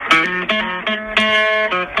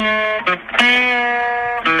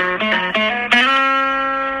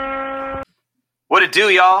it do,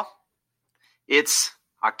 y'all? It's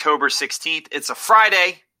October 16th. It's a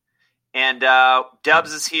Friday, and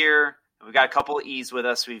Dubs is here. We've got a couple of E's with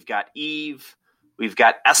us. We've got Eve. We've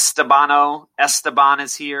got Estebano. Esteban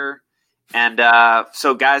is here. And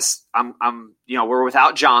so, guys, we're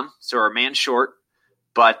without John, so our man's short.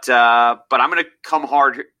 But I'm going to come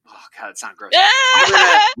hard. Oh, God, that sounds gross. I'm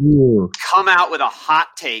going to come out with a hot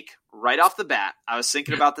take right off the bat. I was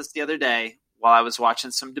thinking about this the other day while I was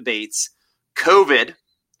watching some debates. COVID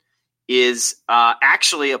is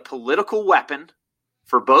actually a political weapon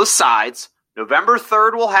for both sides. November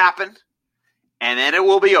 3rd will happen, and then it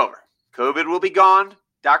will be over. COVID will be gone.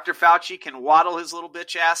 Dr. Fauci can waddle his little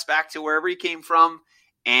bitch ass back to wherever he came from,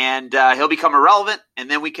 and he'll become irrelevant,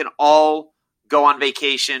 and then we can all go on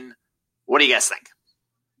vacation. What do you guys think?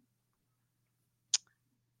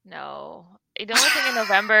 No. The only thing in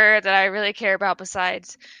November that I really care about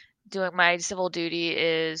besides doing my civil duty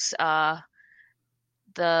is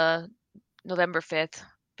the November 5th,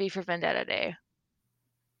 V for Vendetta Day.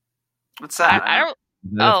 What's that? I don't.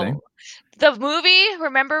 Oh, the movie.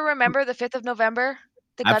 Remember the 5th of November,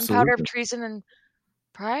 the gunpowder of treason and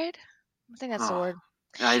pride. I think that's the word.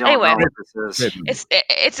 I don't know what this is.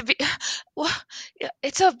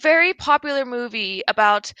 It's a very popular movie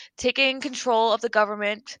about taking control of the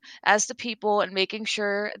government as the people and making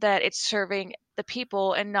sure that it's serving the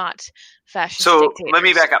people and not fascist dictators. Let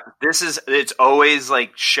me back up. It's always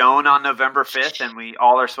like shown on November 5th, and we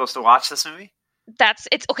all are supposed to watch this movie?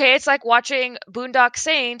 It's okay. It's like watching Boondock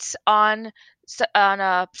Saints on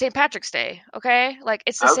St. Patrick's Day. Okay, like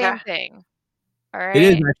it's the same thing. All right. It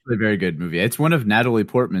is actually a very good movie. It's one of Natalie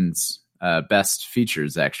Portman's best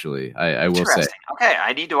features, actually. I will say. Okay,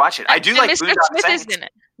 I need to watch it. I do like Mr. Boondock Smith Saints. is in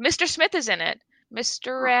it. Mr. Smith is in it.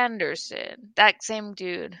 Mr. Anderson, that same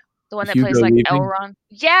dude, the one that plays like Elrond.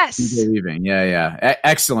 Yes. Hugo Weaving. Yeah.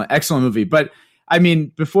 Excellent movie. But I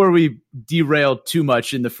mean, before we derail too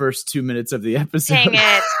much in the first 2 minutes of the episode, dang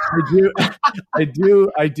it.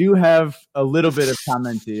 I do have a little bit of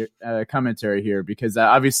commentary here because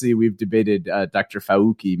obviously we've debated Dr.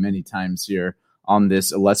 Fauci many times here on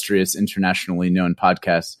this illustrious, internationally known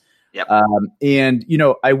podcast. Yep. And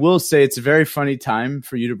I will say it's a very funny time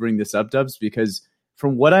for you to bring this up, Dubs, because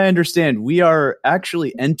from what I understand, we are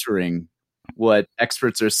actually entering what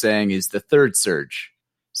experts are saying is the third surge.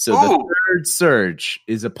 So the third surge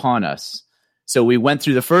is upon us. So we went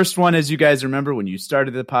through the first one, as you guys remember, when you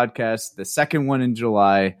started the podcast, the second one in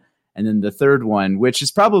July, and then the third one, which is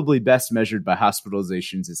probably best measured by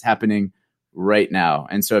hospitalizations, is happening right now.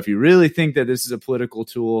 And so if you really think that this is a political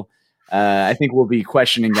tool, I think we'll be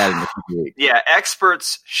questioning that in the future week. Yeah,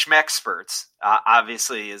 experts, schmexperts,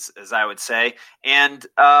 obviously, as I would say. And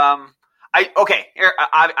I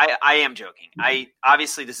am joking.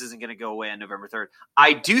 Obviously this isn't going to go away on November 3rd.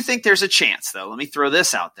 I do think there's a chance, though. Let me throw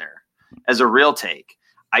this out there as a real take.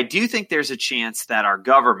 I do think there's a chance that our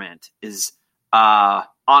government is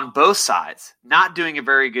on both sides not doing a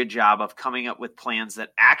very good job of coming up with plans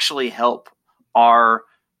that actually help our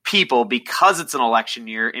people because it's an election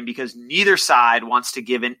year and because neither side wants to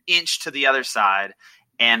give an inch to the other side,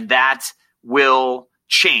 and that will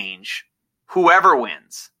change whoever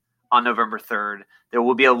wins on November 3rd. There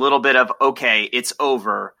will be a little bit of, okay, it's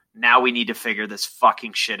over. Now we need to figure this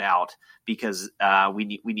fucking shit out because we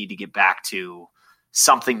need to get back to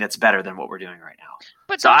something that's better than what we're doing right now.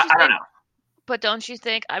 But so I don't know. But don't you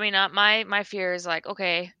think, I mean, my fear is like,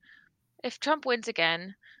 okay, if Trump wins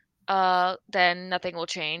again, then nothing will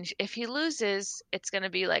change. If he loses, it's going to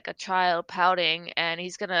be like a child pouting and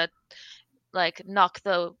he's going to like knock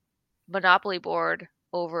the Monopoly board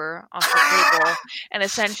over off the table and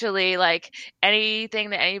essentially like anything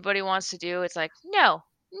that anybody wants to do, it's like, no.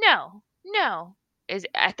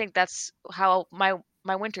 I think that's how my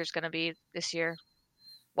winter's going to be this year,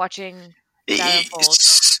 watching that unfold.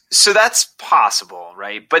 So that's possible,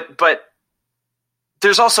 right? But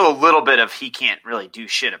there's also a little bit of he can't really do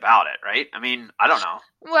shit about it, right? I mean, I don't know.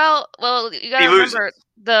 Well, you gotta remember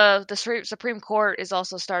the Supreme Court is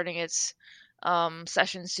also starting its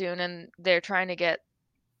session soon, and they're trying to get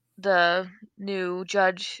the new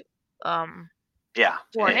judge sworn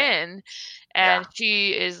in, and she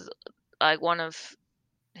is like one of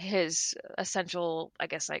his essential, I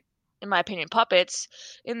guess, like in my opinion, puppets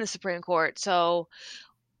in the Supreme Court. So,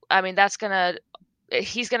 I mean,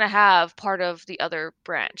 he's gonna have part of the other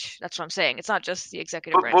branch. That's what I'm saying. It's not just the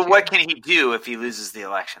executive branch. But what can he do if he loses the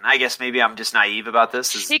election? I guess maybe I'm just naive about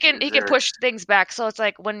this. He can push things back. So it's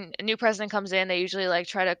like when a new president comes in, they usually like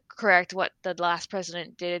try to correct what the last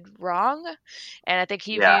president did wrong. And I think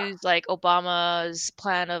he views like Obama's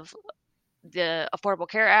plan of the Affordable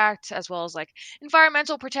Care Act, as well as like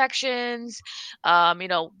environmental protections,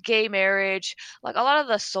 gay marriage, like a lot of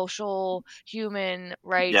the social human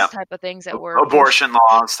rights type of things that were abortion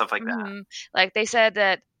laws, stuff like that. Mm-hmm. Like they said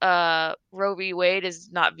that Roe v. Wade is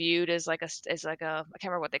not viewed as like a I can't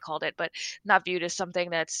remember what they called it, but not viewed as something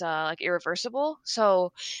that's like irreversible.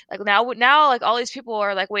 So like now like all these people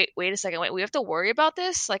are like, wait a second, we have to worry about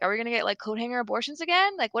this? Like, are we gonna get like coat hanger abortions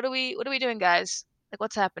again? Like, what are we doing, guys? Like,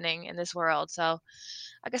 what's happening in this world? So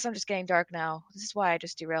I guess I'm just getting dark now. This is why I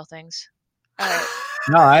just derail things. All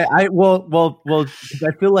right. No, well,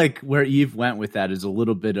 I feel like where Eve went with that is a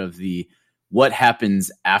little bit of the what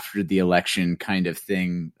happens after the election kind of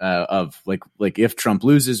thing of like if Trump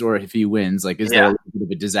loses or if he wins, like is there a little bit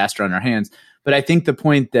of a disaster on our hands? But I think the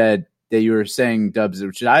point that you were saying, Dubs,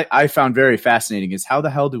 which I found very fascinating, is how the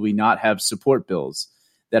hell do we not have support bills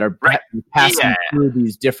that are passing through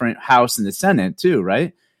these different House and the Senate too,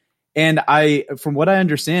 right? And from what I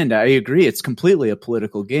understand, I agree. It's completely a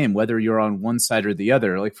political game, whether you're on one side or the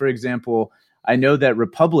other. Like, for example, I know that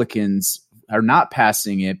Republicans are not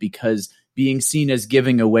passing it because being seen as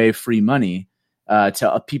giving away free money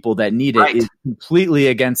to people that need it is completely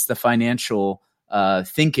against the financial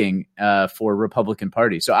thinking for Republican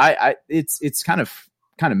Party. So it's kind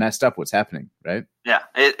of messed up what's happening, right? Yeah,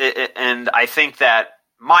 and I think that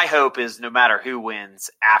my hope is no matter who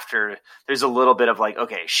wins, after there's a little bit of like,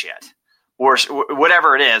 okay, shit, or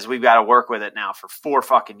whatever it is, we've got to work with it now for 4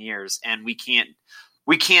 fucking years, and we can't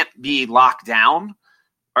be locked down.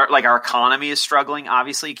 Or like our economy is struggling.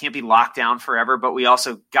 Obviously, you can't be locked down forever, but we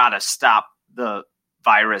also got to stop the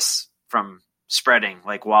virus from spreading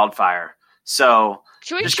like wildfire. So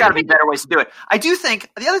there's got to be better ways to do it. I do think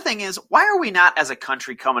the other thing is, why are we not as a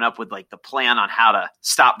country coming up with like the plan on how to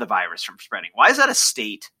stop the virus from spreading? Why is that a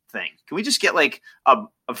state thing? Can we just get like a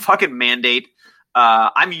fucking mandate?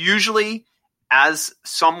 I'm usually as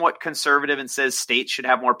somewhat conservative and says states should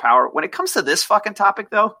have more power. When it comes to this fucking topic,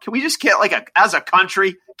 though, can we just get like as a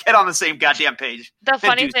country get on the same goddamn page? The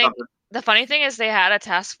funny thing is they had a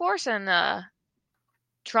task force and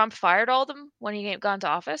Trump fired all of them when he got into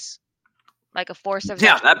office. Like a force of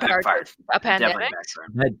that backfired. A pandemic.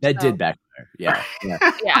 That did backfire. Yeah.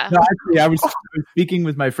 Yeah. No, actually, I was speaking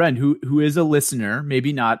with my friend who is a listener,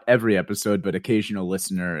 maybe not every episode, but occasional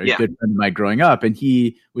listener, a good friend of mine growing up, and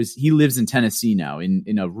he lives in Tennessee now,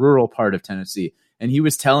 in a rural part of Tennessee, and he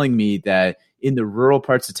was telling me that in the rural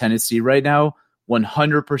parts of Tennessee right now,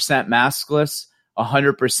 100% maskless,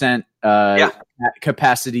 100%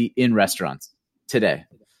 capacity in restaurants today.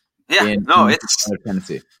 Yeah, it's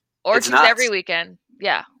Tennessee. Orgies every weekend.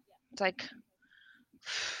 Yeah. It's like,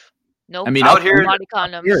 no. I mean, out here,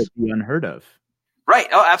 condoms. Here it'd be unheard of. Right.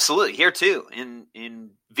 Oh, absolutely. Here too,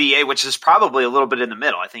 in VA, which is probably a little bit in the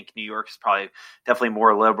middle. I think New York is probably definitely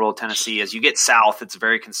more liberal. Tennessee, as you get south, it's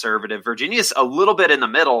very conservative. Virginia's a little bit in the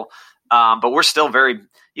middle, but we're still very,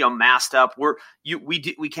 masked up.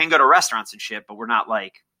 We can go to restaurants and shit, but we're not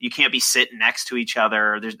like, you can't be sitting next to each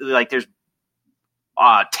other. There's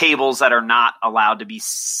tables that are not allowed to be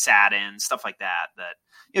sat in, stuff like that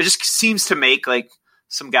just seems to make like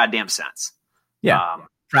some goddamn sense. Yeah.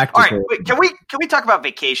 Practical. All right, wait, can we talk about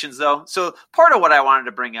vacations though? So part of what I wanted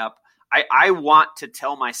to bring up, I want to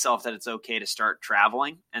tell myself that it's okay to start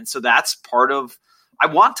traveling, and so that's part of. I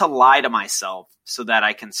want to lie to myself so that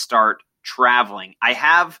I can start traveling. I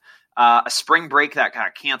have a spring break that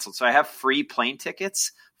got canceled, so I have free plane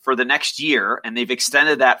tickets for the next year, and they've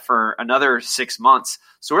extended that for another 6 months.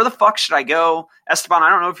 So where the fuck should I go? Esteban, I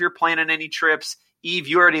don't know if you're planning any trips. Eve,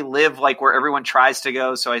 you already live like where everyone tries to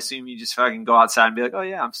go, so I assume you just fucking go outside and be like, oh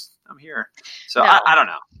yeah, I'm here. So no. I don't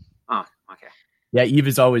know. Oh, okay. Yeah, Eve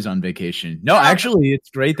is always on vacation. No, actually, it's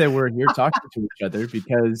great that we're here talking to each other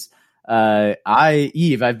because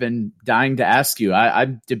Eve, I've been dying to ask you.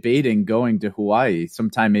 I'm debating going to Hawaii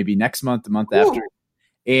sometime, maybe next month, the month after.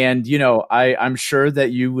 And, I'm sure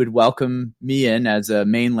that you would welcome me in as a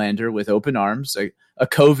mainlander with open arms, a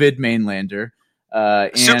COVID mainlander.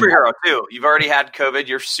 Superhero, too. You've already had COVID.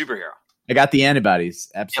 You're a superhero. I got the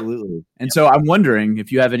antibodies. Absolutely. Yep. And so I'm wondering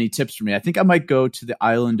if you have any tips for me. I think I might go to the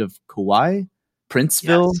island of Kauai,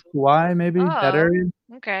 Princeville, Kauai, maybe that area.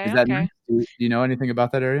 Okay. Is that nice? Do you know anything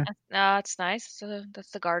about that area? It's nice.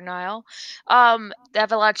 That's the Garden Isle. They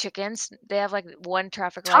have a lot of chickens. They have like one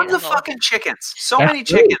traffic light. Tons of fucking chickens. So many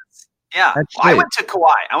chickens. Yeah. I went to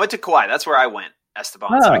Kauai. That's where I went,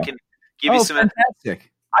 Esteban. So I can give you some.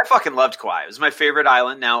 Fantastic. I fucking loved Kauai. It was my favorite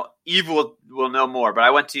island. Now, Eve will know more, but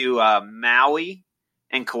I went to Maui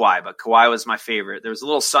and Kauai, but Kauai was my favorite. There was a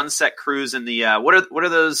little sunset cruise in the what are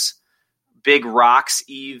those big rocks,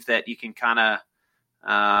 Eve, that you can kind of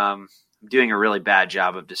I'm doing a really bad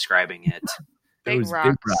job of describing it. Big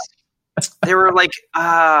rocks. They were like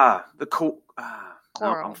the cool. No,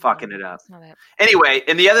 I'm fucking it up. Anyway,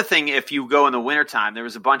 and the other thing, if you go in the wintertime, there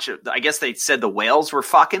was a bunch of, I guess they said the whales were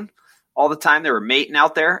fucking all the time. They were mating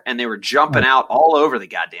out there, and they were jumping out all over the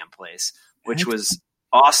goddamn place, which was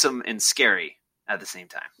awesome and scary at the same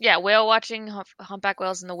time. Yeah, whale watching, humpback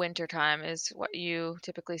whales in the wintertime is what you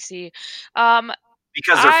typically see.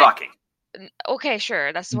 Because they're fucking. Okay,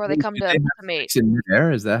 sure. That's where they come to mate. In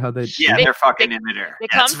midair? Is that how they? Yeah, they're fucking in midair.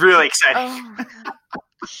 That's really exciting.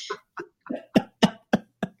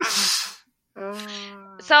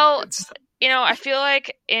 So, I feel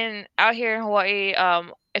like out here in Hawaii,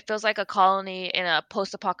 it feels like a colony in a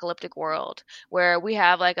post-apocalyptic world where we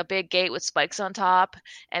have like a big gate with spikes on top,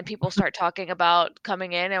 and people start talking about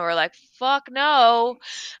coming in, and we're like, fuck no.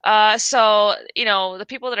 So, the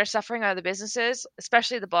people that are suffering are the businesses,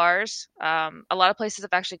 especially the bars. A lot of places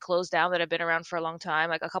have actually closed down that have been around for a long time.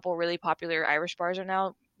 Like a couple really popular Irish bars are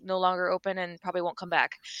now no longer open and probably won't come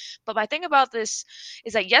back. But my thing about this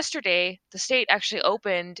is that yesterday the state actually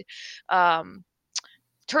opened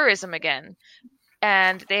tourism again,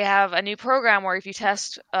 and they have a new program where if you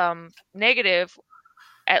test negative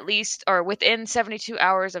at least or within 72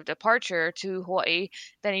 hours of departure to Hawaii,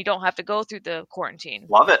 then you don't have to go through the quarantine.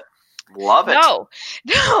 Love it.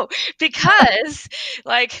 No, because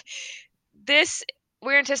like this,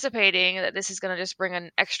 we're anticipating that this is going to just bring an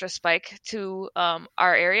extra spike to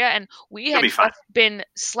our area, and we had been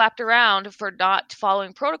slapped around for not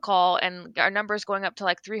following protocol, and our numbers going up to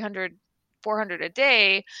like 300, 400 a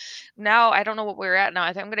day. Now I don't know what we're at now.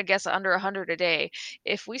 I think I'm going to guess under 100 a day.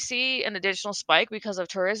 If we see an additional spike because of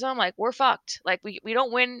tourism, like we're fucked. Like we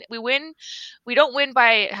don't win. We don't win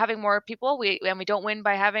by having more people. We don't win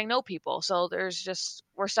by having no people. So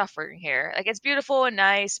we're suffering here. Like it's beautiful and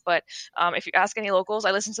nice, but if you ask any locals,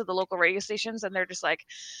 I listen to the local radio stations, and they're just like,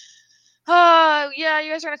 yeah,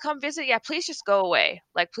 you guys are going to come visit. Yeah, please just go away.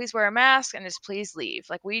 Like, please wear a mask and just please leave.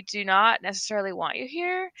 Like, we do not necessarily want you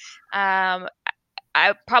here.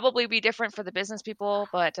 I'd probably be different for the business people,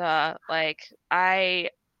 but like, I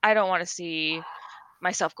don't want to see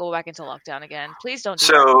myself go back into lockdown again. Please don't do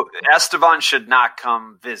that. So Esteban should not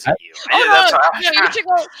come visit you.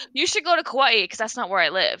 You should go to Kauai because that's not where I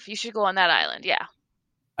live. You should go on that island. Yeah.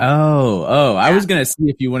 Oh! Yeah. I was gonna see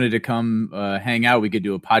if you wanted to come hang out. We could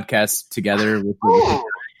do a podcast together. That'd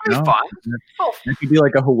be fun. It could be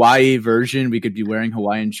like a Hawaii version. We could be wearing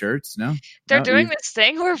Hawaiian shirts. No, they're doing this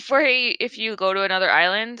thing where if you go to another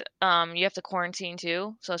island, you have to quarantine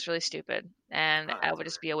too. So it's really stupid, and it would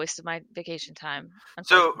just be a waste of my vacation time.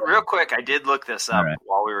 So real quick, I did look this up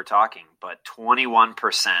while we were talking, but 21%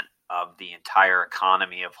 of the entire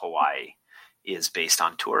economy of Hawaii is based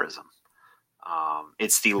on tourism.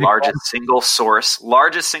 It's the largest single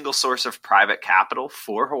source of private capital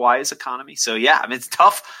for Hawaii's economy. So yeah, I mean, it's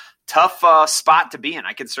tough spot to be in.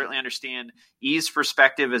 I can certainly understand Eve's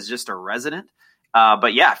perspective as just a resident.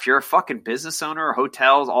 But yeah, if you're a fucking business owner or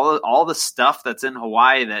hotels, all the stuff that's in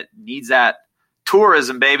Hawaii that needs that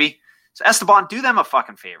tourism, baby. So Esteban, do them a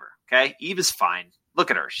fucking favor. Okay. Eve is fine.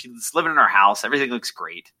 Look at her. She's living in her house. Everything looks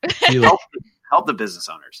great. Help the business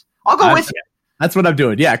owners. I'll go with you. That's what I'm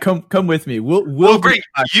doing. Yeah, come with me. We'll bring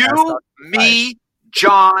you, me,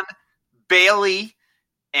 John, Bailey,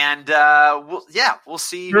 and we'll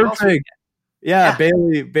see. Perfect. Yeah,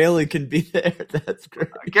 Bailey can be there. That's great.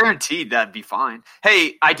 Guaranteed that'd be fine.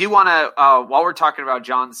 Hey, I do want to while we're talking about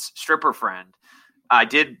John's stripper friend,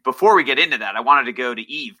 before we get into that, I wanted to go to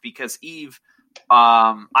Eve because Eve,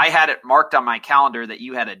 I had it marked on my calendar that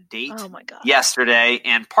you had a date yesterday,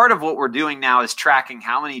 and part of what we're doing now is tracking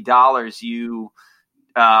how many dollars you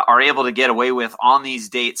are able to get away with on these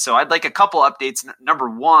dates. So I'd like a couple updates. Number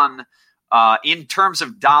one, in terms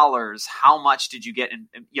of dollars, how much did you get in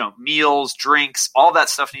meals, drinks, all that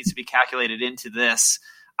stuff needs to be calculated into this.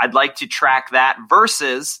 I'd like to track that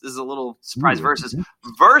versus, this is a little surprise,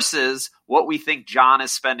 versus what we think John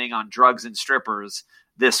is spending on drugs and strippers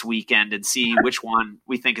this weekend and see which one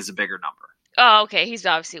we think is a bigger number. Oh, okay. He's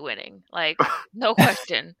obviously winning. Like, no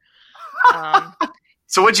question.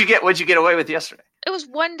 So what'd you get away with yesterday? It was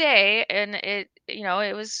one day, and it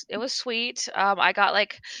was sweet. I got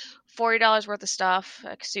like $40 worth of stuff,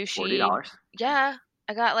 like sushi. $40? Yeah.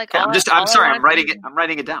 I got like I'm sorry, I'm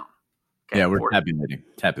writing it down. Okay, yeah, we're tabulating.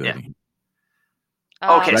 Yeah.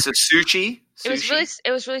 Okay, so sushi. It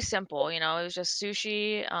was really simple, It was just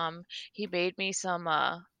sushi. He made me some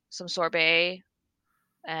sorbet,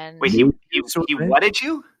 and wait, he what did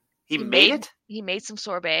you? He made it. He made some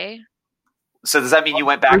sorbet. So does that mean you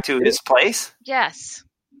went back to his place? Yes.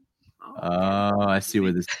 Oh, I see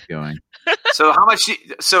where this is going. So how much?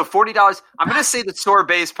 So $40. I'm going to say the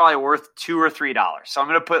sorbet is probably worth $2 or $3. So I'm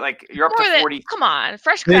going to put like you're up to 40. Come on,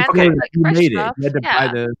 fresh Okay, cranberries, like you fresh made stuff. it. You had to buy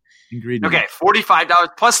the ingredients. Okay, $45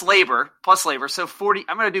 plus labor. So 40.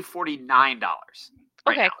 I'm going to do $49.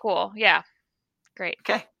 Okay, cool. Yeah, great.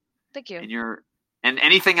 Okay, thank you. And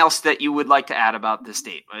anything else that you would like to add about this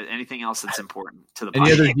date? Anything else that's important to the podcast?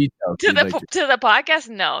 Any other details to the podcast?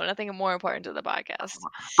 No, nothing more important to the podcast.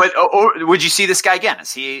 But would you see this guy again?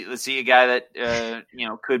 Is he a guy that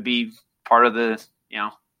could be part of the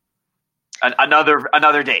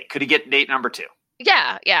another date? Could he get date number 2?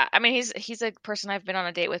 Yeah. I mean, he's a person I've been on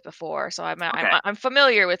a date with before, so I'm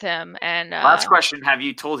familiar with him. And last question: have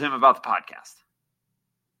you told him about the podcast?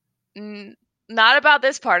 Not about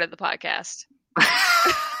this part of the podcast.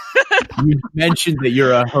 You mentioned that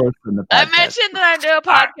you're a host on the podcast. I mentioned that I do a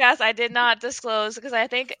podcast. I did not disclose because I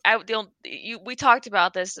think we talked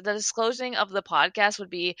about this. The disclosing of the podcast would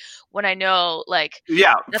be when I know, like,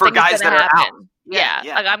 for guys that are out. Yeah,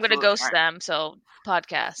 like I'm going to ghost them. So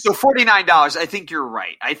podcast. So $49. I think you're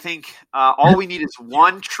right. I think all we need is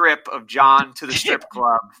one trip of John to the strip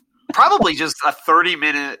club, probably just a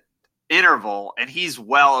 30-minute interval, and he's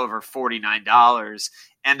well over $49.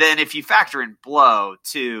 And then if you factor in blow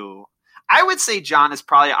too, I would say John is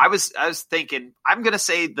probably. I was thinking I'm going to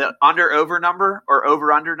say the over number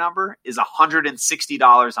is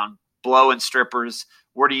 $160 on blow and strippers.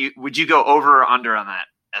 Would you go over or under on that,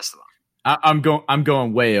 Esteban? I'm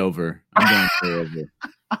going way over. I'm going way over.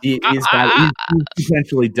 He's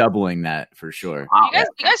potentially doubling that for sure. You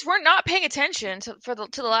guys were not paying attention to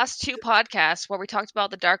the last 2 podcasts where we talked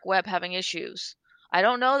about the dark web having issues. I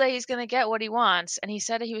don't know that he's going to get what he wants, and he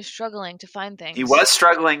said he was struggling to find things. He was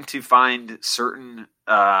struggling to find certain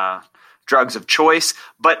drugs of choice,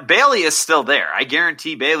 but Bailey is still there. I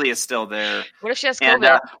guarantee Bailey is still there. What if she has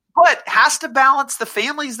COVID? But has to balance the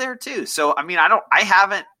families there too. So I mean,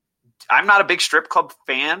 I'm not a big strip club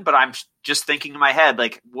fan, but I'm just thinking in my head,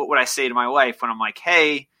 like, what would I say to my wife when I'm like,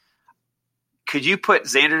 hey, could you put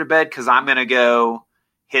Xander to bed because I'm going to go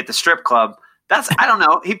hit the strip club? I don't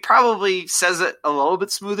know. He probably says it a little bit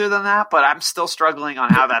smoother than that, but I'm still struggling on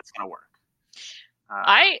how that's going to work.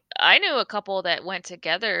 I knew a couple that went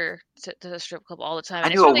together to the strip club all the time. I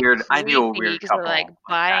knew a weird couple, like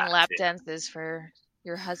buying lap dances for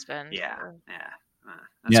your husband. Yeah.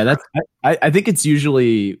 I think it's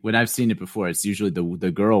usually, when I've seen it before, it's usually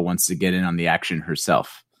the girl wants to get in on the action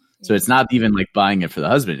herself. So it's not even like buying it for the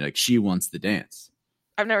husband. Like, she wants the dance.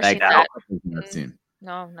 I've never seen that.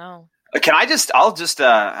 No. Can I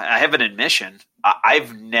I have an admission.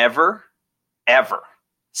 I've never, ever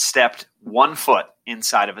stepped one foot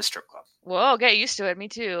inside of a strip club. Whoa, get used to it. Me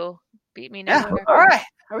too. Beat me now. Yeah. All right.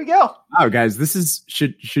 Here we go. Wow, guys, this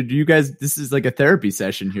is like a therapy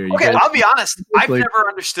session here. I'll be honest. I've never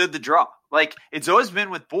understood the draw. Like, it's always been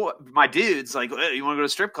with my dudes. Like, hey, you want to go to a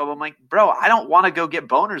strip club? I'm like, bro, I don't want to go get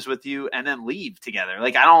boners with you and then leave together.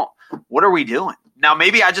 Like, what are we doing? Now,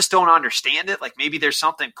 maybe I just don't understand it. Like, maybe there's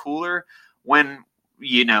something cooler when,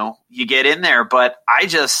 you get in there, but it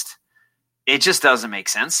just doesn't make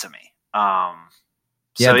sense to me.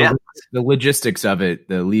 The logistics of it,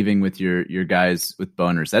 the leaving with your guys with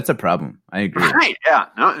boners, that's a problem. I agree. Right. Yeah.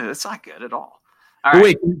 No, it's not good at all. All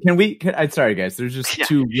right. Wait, I'm sorry, guys. There's just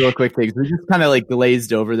 2 real quick things. We just kind of like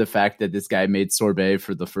glazed over the fact that this guy made sorbet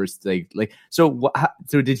for the first So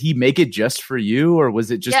did he make it just for you, or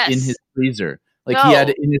was it just in his freezer? Like, he had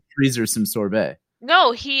in his freezer some sorbet.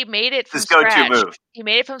 No, he made it from scratch. He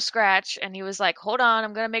made it from scratch, and he was like, "Hold on,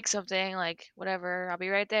 I'm gonna make something. Like, whatever, I'll be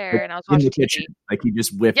right there." And I was watching the kitchen. Like, he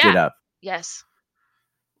just whipped it up. Yes.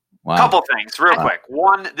 Wow. Couple things, real quick.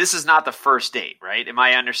 One, this is not the first date, right? Am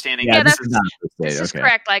I understanding? Yeah, this is not the first date. This is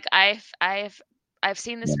correct. Like, I've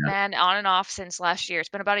seen this man on and off since last year. It's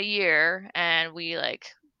been about a year, and we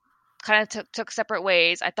kind of took separate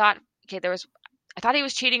ways. I thought he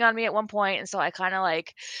was cheating on me at one point, and so I kind of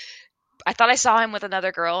I thought I saw him with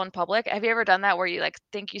another girl in public. Have you ever done that where you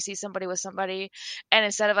think you see somebody with somebody, and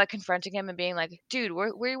instead of confronting him and being like, dude,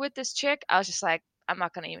 were you with this chick? I was just like, I'm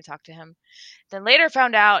not going to even talk to him. Then later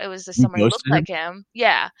found out it was someone who looked like him.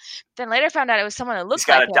 Yeah. Then later found out it was someone who looked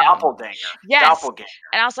like him. He's got a doppelganger. Yes. Doppelganger.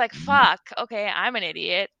 And I was like, fuck, okay, I'm an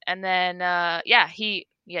idiot. And then, he's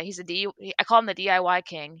I call him the DIY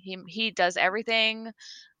king. He does everything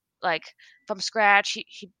from scratch.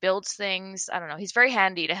 He builds things. I don't know. He's very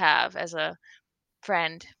handy to have as a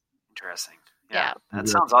friend. Interesting. Yeah. That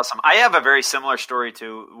sounds awesome. I have a very similar story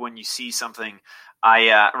to when you see something.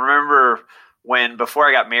 I remember before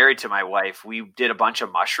I got married to my wife, we did a bunch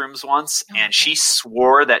of mushrooms once, and she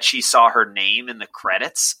swore that she saw her name in the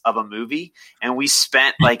credits of a movie, and we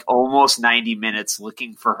spent like almost 90 minutes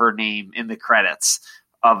looking for her name in the credits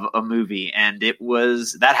of a movie, and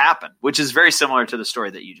that happened, which is very similar to the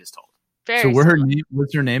story that you just told.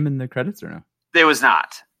 Was her name in the credits or no? It was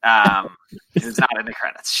not. It was not in the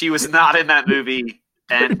credits. She was not in that movie,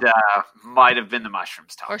 and might have been the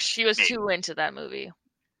mushrooms talk. Or she was too into that movie.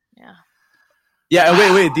 Yeah.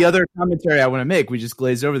 Yeah, wait. The other commentary I want to make, we just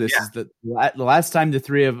glazed over this, is that the last time the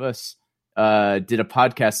three of us did a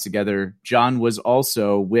podcast together, John was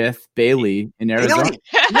also with Bailey in Arizona. Bailey?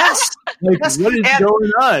 Yes. What is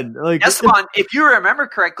going on? Esteban, if you remember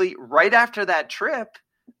correctly, right after that trip,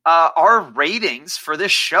 our ratings for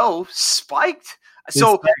this show spiked.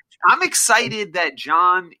 So I'm excited that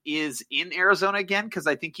John is in Arizona again, because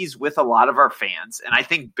I think he's with a lot of our fans. And I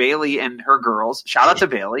think Bailey and her girls, shout out to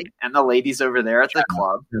Bailey and the ladies over there at the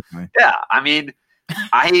club. Definitely. Yeah, I mean,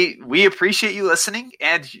 we appreciate you listening.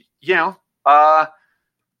 And, I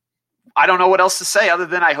don't know what else to say other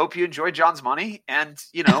than I hope you enjoy John's money. And,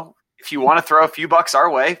 if you want to throw a few bucks our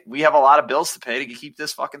way, we have a lot of bills to pay to keep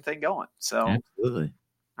this fucking thing going. So, absolutely.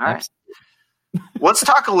 All right. Let's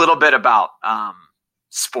talk a little bit about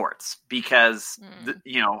sports, because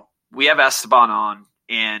we have Esteban on,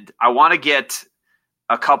 and I want to get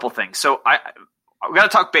a couple things. So we got to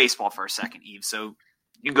talk baseball for a second, Eve. So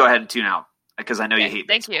you can go ahead and tune out, because I know you hate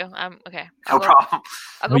baseball. Thank you. Okay. No problem.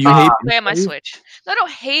 I'll go play on my Switch. No, I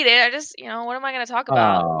don't hate it. I just, what am I going to talk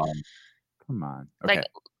about? Oh, come on. Okay. Like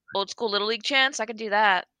old school Little League chants? I could do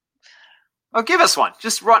that. Oh, give us one.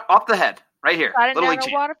 Just run off the head. Right here. Sliding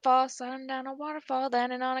down a waterfall,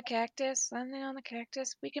 landing on a cactus, landing on the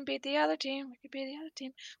cactus. We can beat the other team. We can beat the other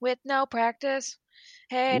team with no practice.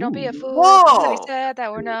 Hey, don't be a fool. Whoa. We said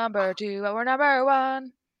that we're number 2, but we're number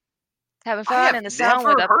 1. Having fun in the sun.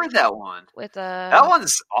 I've never heard that one. That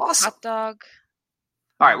one's awesome. Hot dog.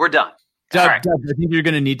 All right, we're done. Dub, right. Dub, I think you're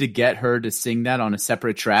going to need to get her to sing that on a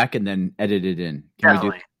separate track and then edit it in. Can we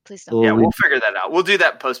do? Please don't. Yeah, we'll figure that out. We'll do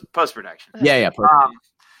that post-production. Yeah.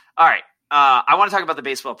 All right. I want to talk about the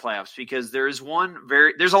baseball playoffs, because there's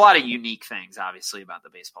a lot of unique things, obviously, about the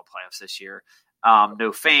baseball playoffs this year.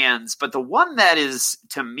 No fans, but the one that is,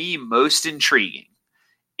 to me, most intriguing,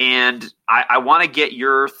 and I want to get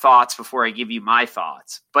your thoughts before I give you my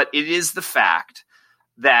thoughts, but it is the fact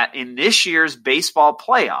that in this year's baseball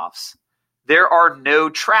playoffs, there are no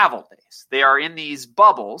travel days. They are in these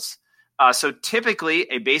bubbles. So typically,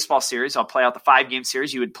 a baseball series, I'll play out the 5-game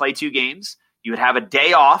series. You would play 2 games. You would have a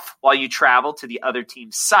day off while you travel to the other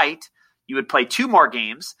team's site. You would play 2 more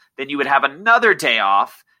games. Then you would have another day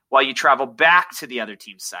off while you travel back to the other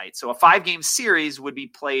team's site. So a 5-game series would be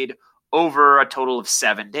played over a total of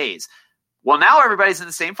 7 days. Well, now everybody's in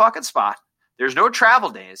the same fucking spot. There's no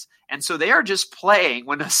travel days. And so they are just playing.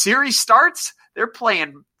 When the series starts, they're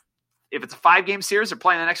playing. If it's a 5-game series, they're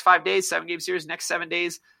playing the next 5 days, 7-game series, next 7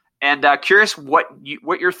 days. And curious what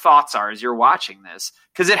your thoughts are as you're watching this,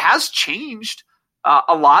 because it has changed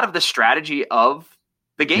a lot of the strategy of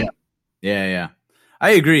the game. Yeah.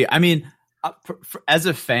 I agree. I mean, as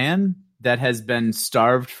a fan that has been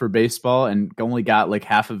starved for baseball and only got like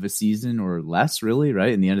half of a season or less, really,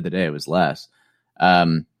 right? In the end of the day, it was less.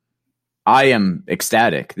 I am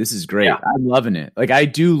ecstatic. This is great. Yeah. I'm loving it. Like, I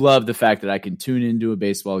do love the fact that I can tune into a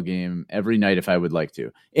baseball game every night if I would like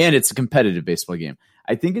to. And it's a competitive baseball game.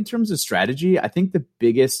 I think in terms of strategy, I think the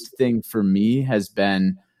biggest thing for me has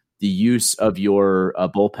been the use of your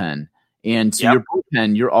bullpen. And so your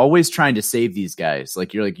bullpen, you're always trying to save these guys.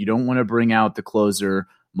 You don't want to bring out the closer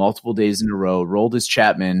multiple days in a row. Roldis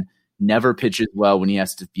Chapman never pitches well when he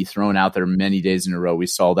has to be thrown out there many days in a row. We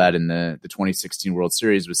saw that in the 2016 World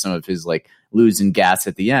Series with some of his losing gas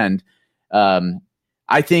at the end.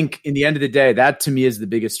 I think in the end of the day, that to me is the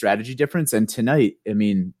biggest strategy difference. And tonight, I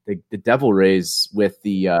mean, the Devil Rays with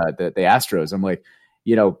the Astros, I'm like,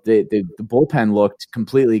 the bullpen looked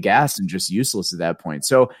completely gassed and just useless at that point.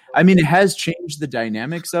 So, I mean, it has changed the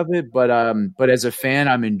dynamics of it, but as a fan,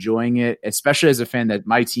 I'm enjoying it, especially as a fan that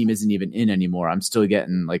my team isn't even in anymore. I'm still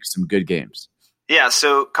getting some good games. Yeah,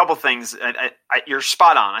 so a couple things. You're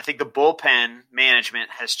spot on. I think the bullpen management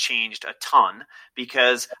has changed a ton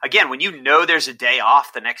because, again, when you know there's a day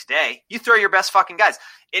off the next day, you throw your best fucking guys.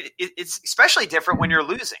 It's especially different when you're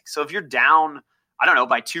losing. So if you're down, I don't know,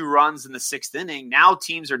 by 2 runs in the 6th inning, now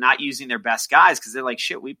teams are not using their best guys because they're like,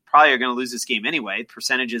 shit, we probably are going to lose this game anyway.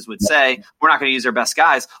 Percentages would say we're not going to use our best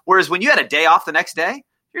guys. Whereas when you had a day off the next day,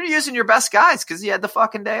 you're using your best guys because you had the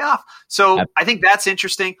fucking day off. So I think that's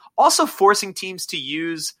interesting. Also forcing teams to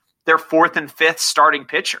use their 4th and 5th starting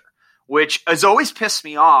pitcher, which has always pissed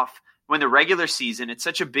me off when the regular season, it's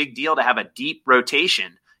such a big deal to have a deep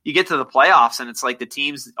rotation. You get to the playoffs and it's like the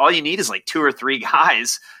teams, all you need is like 2 or 3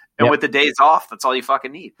 guys. And with the days off, that's all you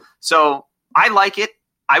fucking need. So I like it.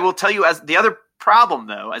 I will tell you, as the other problem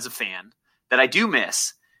though, as a fan that I do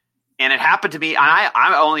miss, and it happened to me,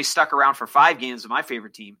 I only stuck around for 5 games with my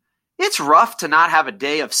favorite team. It's rough to not have a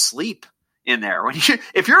day of sleep in there.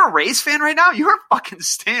 If you're a Rays fan right now, you're fucking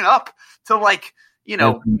staying up till like,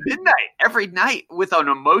 midnight every night with an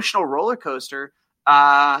emotional roller coaster.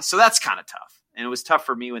 So that's kind of tough. And it was tough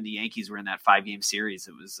for me when the Yankees were in that 5-game series.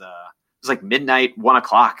 It was like midnight,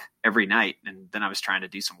 1:00 every night. And then I was trying to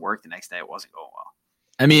do some work the next day. It wasn't going well.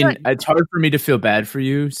 I mean, it's hard for me to feel bad for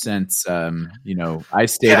you since, I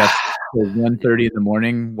stayed up till 1:30 in the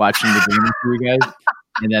morning watching the game for you guys,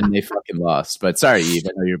 and then they fucking lost. But sorry, Eve,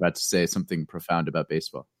 I know you're about to say something profound about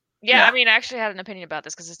baseball. Yeah, I mean, I actually had an opinion about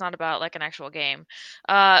this because it's not about like an actual game.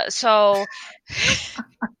 So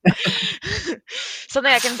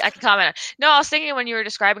something I can comment on. No, I was thinking when you were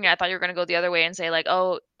describing it, I thought you were going to go the other way and say like,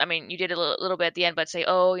 oh, I mean, you did a little bit at the end, but say,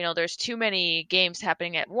 oh, there's too many games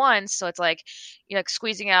happening at once, so it's like like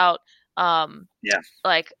squeezing out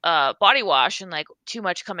like body wash and like too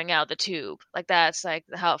much coming out the tube. Like that's like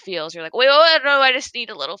how it feels. You're like, wait, no, I just need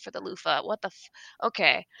a little for the loofah. What the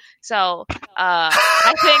okay. So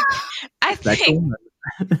I think I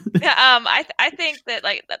think that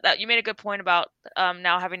like that you made a good point about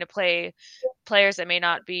now having to play players that may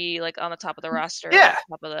not be like on the top of the roster or on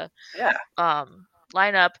top of the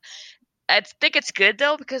lineup. I think it's good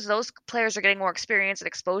though because those players are getting more experience and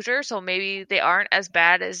exposure, so maybe they aren't as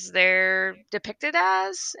bad as they're depicted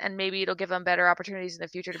as, and maybe it'll give them better opportunities in the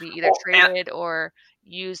future to be either traded or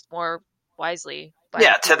used more wisely.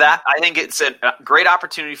 To that, I think it's a great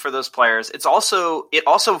opportunity for those players. It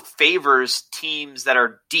also favors teams that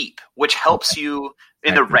are deep, which helps you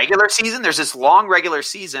in the regular season. There's this long regular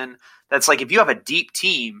season that's like if you have a deep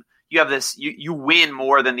team, you have this you win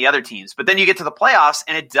more than the other teams. But then you get to the playoffs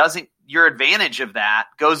and it doesn't. Your advantage of that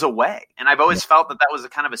goes away. And I've always felt that was a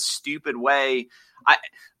kind of a stupid way.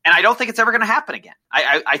 I don't think it's ever going to happen again.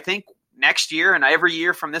 I think next year and every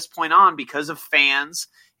year from this point on, because of fans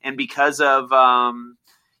and because of,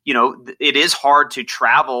 it is hard to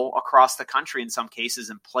travel across the country in some cases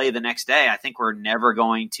and play the next day. I think we're never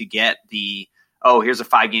going to get here's a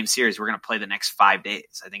 5-game series. We're going to play the next 5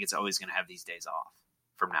 days. I think it's always going to have these days off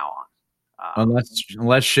from now on.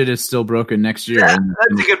 Unless shit is still broken next year. Yeah,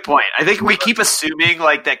 that's a good point. I think we keep assuming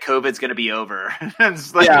like that COVID's going to be over.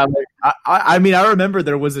 I mean, I remember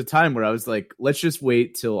there was a time where I was like, let's just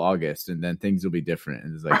wait till August and then things will be different.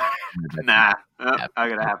 And it's like, not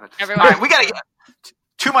going to happen. All right, we got to get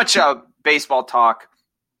too much baseball talk.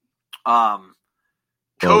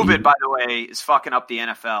 COVID, by the way, is fucking up the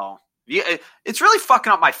NFL. It's really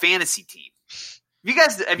fucking up my fantasy team. Do you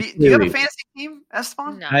have a fantasy team,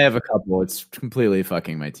 Esteban? No. I have a couple. It's completely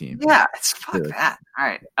fucking my team. Yeah, it's fuck that. All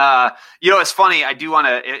right. It's funny. I do want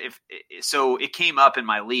to. So it came up in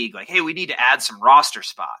my league, like, hey, we need to add some roster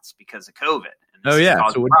spots because of COVID. So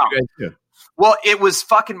what did you guys do? Well, it was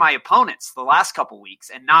fucking my opponents the last couple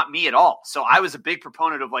weeks, and not me at all. So I was a big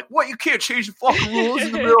proponent of like, what? You can't change the fucking rules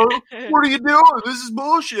in the middle. What are you doing? This is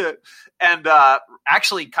bullshit. And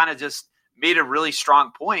actually, kind of just made a really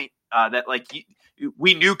strong point that like.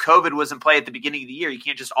 We knew COVID was in play at the beginning of the year. You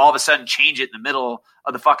can't just all of a sudden change it in the middle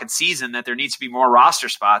of the fucking season that there needs to be more roster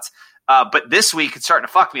spots. But this week it's starting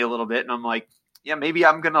to fuck me a little bit. And I'm like, yeah, maybe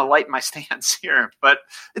I'm going to lighten my stance here, but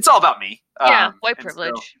it's all about me. Yeah. White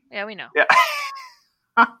privilege. So, yeah, we know.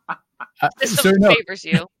 Yeah. System favors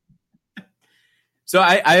you. So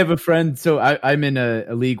I have a friend. So I'm in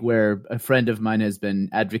a league where a friend of mine has been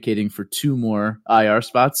advocating for 2 more IR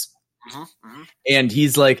spots. Mm-hmm. And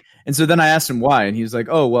he's like, and so then I asked him why, and he was like,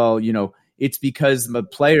 oh, well, it's because the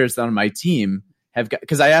players on my team have got,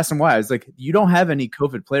 because I asked him why. I was like, you don't have any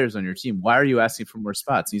COVID players on your team. Why are you asking for more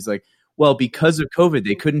spots? And he's like, well, because of COVID,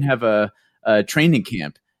 they couldn't have a training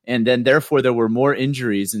camp. And then therefore there were more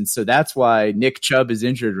injuries. And so that's why Nick Chubb is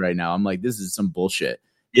injured right now. I'm like, this is some bullshit.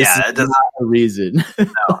 This is not a reason.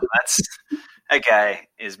 No, that guy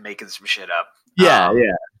is making some shit up. Yeah.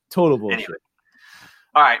 Total bullshit. Anyway.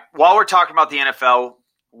 All right. While we're talking about the NFL,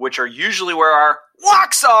 which are usually where our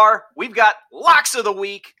locks are, we've got locks of the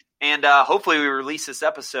week. And hopefully we release this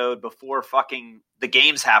episode before fucking the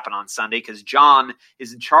games happen on Sunday because John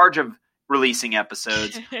is in charge of releasing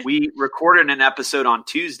episodes. We recorded an episode on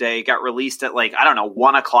Tuesday. It got released at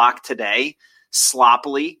 1:00 today,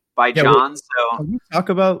 sloppily by John. So can we talk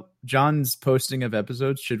about John's posting of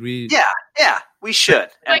episodes? Should we? Yeah, we should.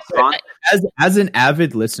 As an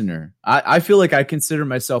avid listener, I feel like I consider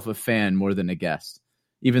myself a fan more than a guest,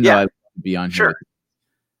 even though I would be on here.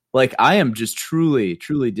 Like, I am just truly,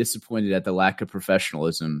 truly disappointed at the lack of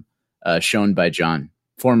professionalism shown by John,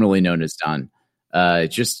 formerly known as Don.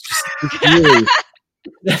 Just really,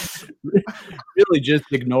 really just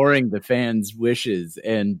ignoring the fans' wishes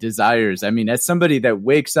and desires. I mean, as somebody that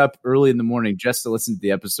wakes up early in the morning just to listen to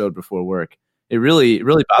the episode before work, it really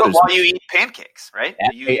bothers me. While you eat pancakes, right?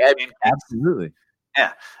 You eat pancakes? Absolutely.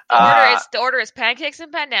 Yeah. The order is pancakes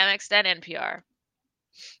and pandemics, then NPR.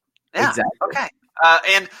 Yeah. Exactly. Okay.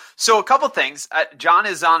 And so a couple things. John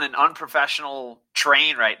is on an unprofessional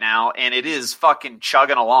train right now, and it is fucking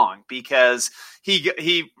chugging along because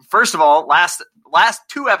he first of all, last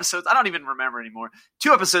 2 episodes, I don't even remember anymore.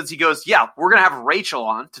 2 episodes, he goes, yeah, we're going to have Rachel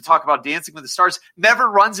on to talk about Dancing with the Stars. Never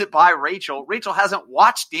runs it by Rachel. Rachel hasn't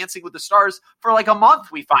watched Dancing with the Stars for like a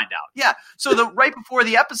month, we find out. Yeah. So right before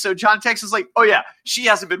the episode, John texts us like, oh yeah, she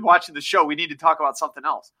hasn't been watching the show. We need to talk about something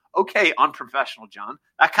else. Okay, unprofessional, John.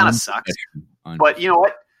 That kind of sucks. But you know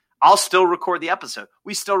what? I'll still record the episode.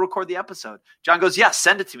 We still record the episode. John goes, yeah,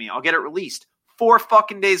 send it to me. I'll get it released. 4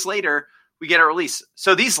 fucking days later, we get it released.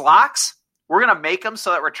 So these locks, we're going to make them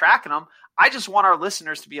so that we're tracking them. I just want our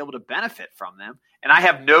listeners to be able to benefit from them. And I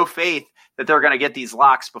have no faith that they're going to get these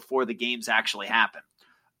locks before the games actually happen.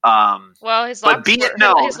 Well, his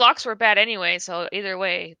locks were bad anyway. So either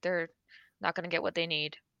way, they're not going to get what they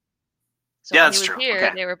need. So yeah, when that's he was true. Here,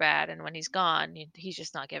 okay. They were bad. And when he's gone, he's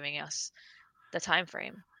just not giving us the time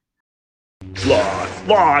frame.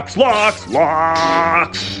 Locks of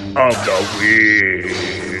the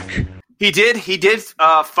week. He did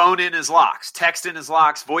phone in his locks, text in his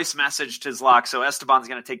locks, voice messaged his locks. So Esteban's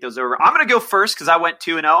going to take those over. I'm going to go first because I went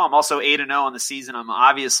 2-0. I'm also 8-0 on the season. I'm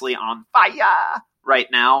obviously on fire right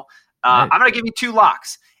now. Right. I'm going to give you 2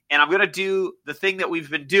 locks, and I'm going to do the thing that we've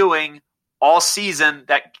been doing all season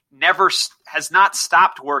that has not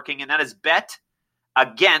stopped working, and that is bet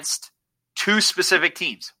against 2 specific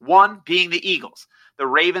teams. One being the Eagles. The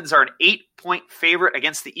Ravens are an 8-point favorite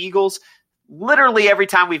against the Eagles. Literally every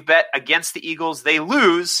time we've bet against the Eagles, they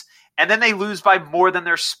lose, and then they lose by more than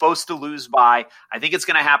they're supposed to lose by. I think it's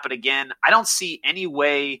going to happen again. I don't see any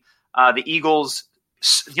way the Eagles,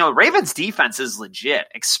 Ravens defense is legit,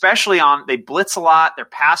 especially they blitz a lot. Their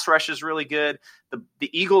pass rush is really good. The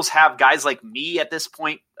Eagles have guys like me at this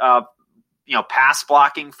point, pass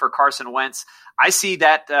blocking for Carson Wentz. I see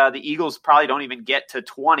that the Eagles probably don't even get to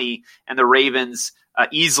 20, and the Ravens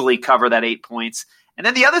easily cover that 8 points. And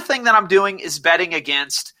then the other thing that I'm doing is betting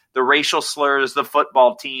against the racial slurs, the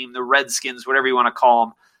football team, the Redskins, whatever you want to call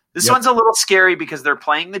them. This one's a little scary because they're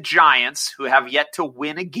playing the Giants, who have yet to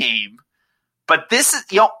win a game. But this is,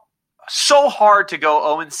 so hard to go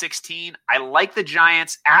 0-16. I like the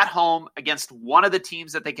Giants at home against one of the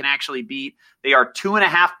teams that they can actually beat. They are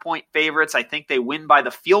 2.5-point favorites. I think they win by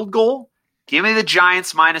the field goal. Give me the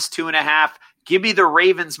Giants -2.5. Give me the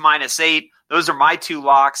Ravens -8. Those are my 2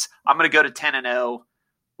 locks. I'm going to go to 10-0.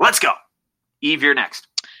 Let's go. Eve, you're next.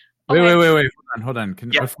 Wait. Hold on.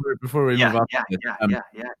 Before we move on.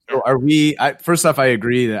 So are we? First off, I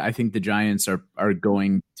agree that I think the Giants are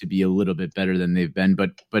going to be a little bit better than they've been.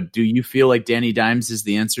 But do you feel like Danny Dimes is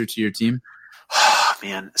the answer to your team? Oh,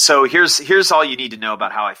 man. So here's all you need to know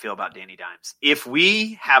about how I feel about Danny Dimes. If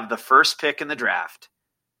we have the first pick in the draft,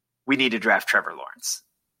 we need to draft Trevor Lawrence.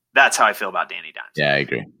 That's how I feel about Danny Dimes. Yeah, I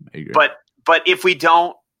agree. But if we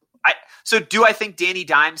don't, do I think Danny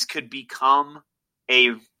Dimes could become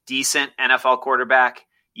a decent NFL quarterback?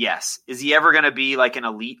 Yes. Is he ever going to be like an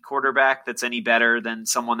elite quarterback that's any better than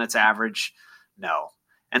someone that's average? No.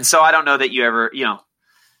 And so I don't know that you ever,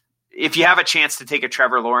 if you have a chance to take a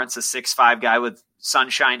Trevor Lawrence, a 6'5" guy with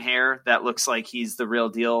sunshine hair that looks like he's the real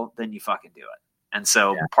deal, then you fucking do it. And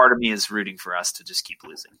so part of me is rooting for us to just keep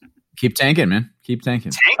losing. Keep tanking, man. Keep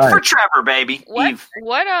tanking. Tank all for right. Trevor, baby.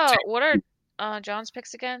 What are John's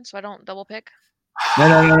picks again? So I don't double pick.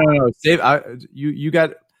 No. Save. You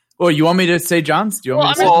got. Oh, you want me to say John's? Do you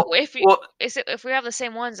want me to say? If we have the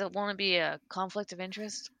same ones, it won't be a conflict of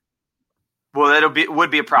interest. Well,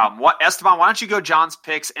 would be a problem. Esteban, why don't you go John's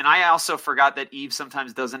picks? And I also forgot that Eve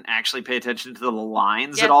sometimes doesn't actually pay attention to the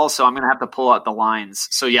lines at all, so I'm going to have to pull out the lines.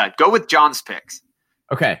 So yeah, go with John's picks.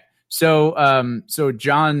 Okay. So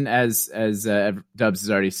John, as Dubs has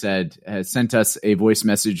already said, has sent us a voice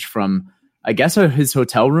message from, I guess, his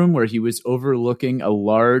hotel room where he was overlooking a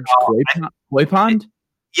large koi pond.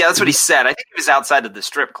 Yeah, that's what he said. I think he was outside of the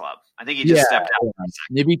strip club. I think he just stepped out. For a second.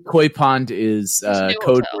 Maybe koi pond is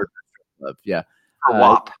code word. Yeah. Or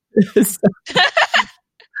WAP.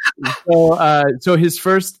 So his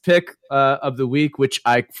first pick of the week, which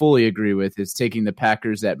I fully agree with, is taking the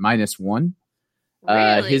Packers at -1.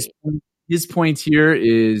 Really? His point here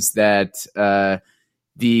is that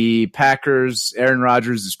the Packers, Aaron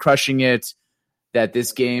Rodgers is crushing it, that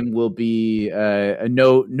this game will be a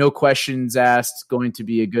no questions asked, going to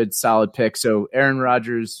be a good solid pick. So Aaron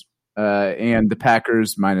Rodgers and the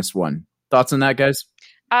Packers -1. Thoughts on that, guys?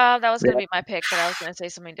 That was going to be my pick, but I was going to say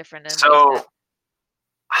something different. So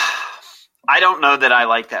I don't know that I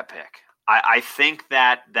like that pick. I think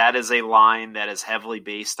that is a line that is heavily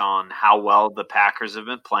based on how well the Packers have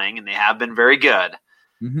been playing, and they have been very good.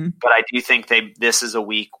 Mm-hmm. But I do think this is a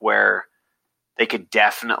week where they could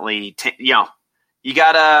definitely, you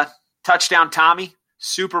got a touchdown Tommy,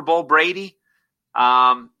 Super Bowl Brady,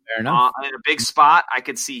 Fair enough. in a big spot. I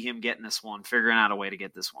could see him getting this one, figuring out a way to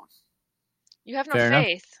get this one. You have no Fair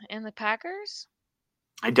faith in the Packers?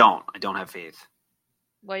 I don't have faith.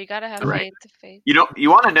 Well, you got to have faith.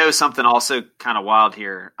 You want to know something also kind of wild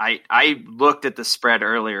here. I looked at the spread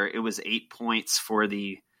earlier. It was 8 points for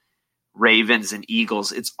the Ravens and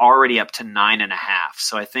Eagles. It's already up to 9.5.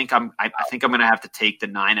 So I think I'm going to have to take the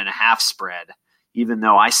 9.5 spread, even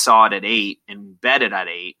though I saw it at 8 and bet it at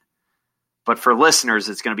 8. But for listeners,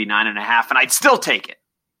 it's going to be 9.5, and I'd still take it.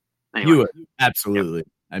 Anyway. You would. Absolutely. Yep.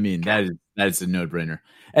 I mean, that is a no-brainer.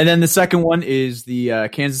 And then the second one is the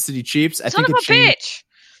Kansas City Chiefs. I think it's bitch.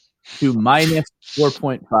 To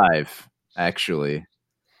 -4.5, actually.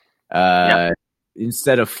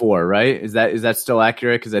 Instead of 4, right? Is that still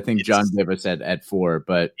accurate? Because I think John gave us at 4,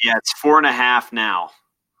 but yeah, it's 4.5 now.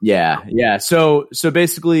 Yeah. So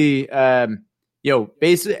basically, at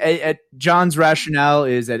John's rationale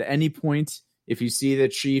is at any point, if you see the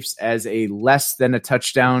Chiefs as a less than a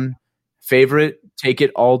touchdown favorite, take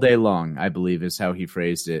it all day long, I believe is how he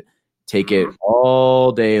phrased it. Take it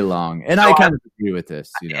all day long. And I kind of agree with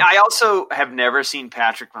this. I also have never seen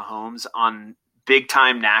Patrick Mahomes on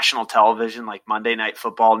big-time national television like Monday Night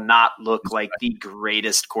Football not look like the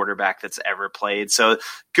greatest quarterback that's ever played. So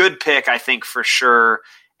good pick, I think, for sure.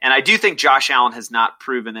 And I do think Josh Allen has not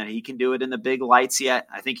proven that he can do it in the big lights yet.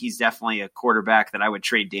 I think he's definitely a quarterback that I would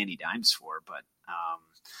trade Danny Dimes for.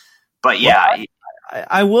 But yeah. Well,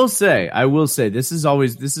 I will say this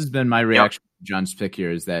has been my reaction to John's pick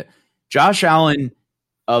here, is that Josh Allen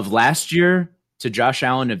of last year to Josh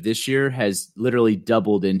Allen of this year has literally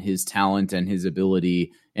doubled in his talent and his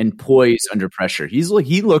ability and poise under pressure. He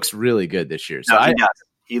looks really good this year. So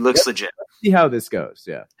he looks legit. Let's see how this goes.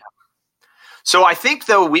 Yeah. So I think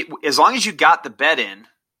though, as long as you got the bet in,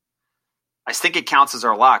 I think it counts as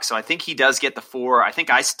our lock. So I think he does get the 4. I think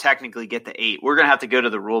I technically get the 8. We're going to have to go to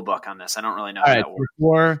the rule book on this. I don't really know how that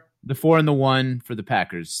works. The 4 and the 1 for the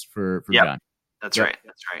Packers for John. That's right.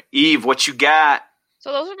 Eve, what you got?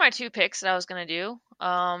 So those are my 2 picks that I was going to do.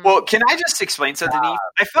 Well, can I just explain something, Eve?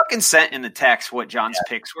 I fucking sent in the text what John's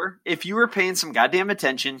picks were. If you were paying some goddamn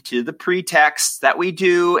attention to the pre-text that we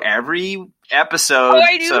do every episode. Oh,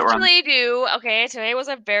 I usually do. Okay, today was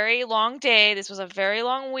a very long day. This was a very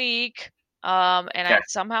long week. I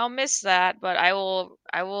somehow missed that, but I will,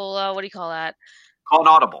 what do you call that? Call an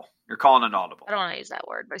audible. You're calling an audible. I don't want to use that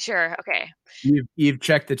word, but sure. Okay. You've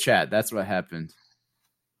checked the chat. That's what happened.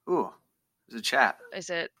 Ooh, there's a chat. Is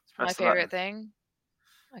it my favorite thing?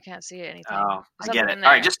 I can't see anything. Oh, I get it. All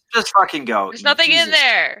right, just fucking go. There's nothing in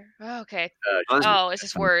there. Oh, okay. It's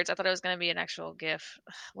just words. I thought it was going to be an actual GIF.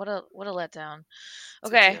 What a letdown.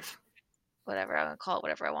 Okay. Whatever, I'm gonna call it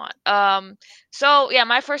whatever I want. So yeah,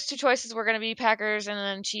 my first 2 choices were gonna be Packers and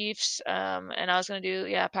then Chiefs. And I was gonna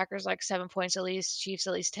do Packers like 7 points at least, Chiefs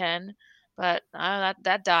at least 10. But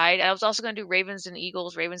that died. I was also gonna do Ravens and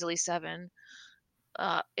Eagles, Ravens at least 7.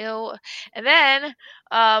 And then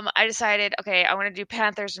I decided, okay, I'm gonna do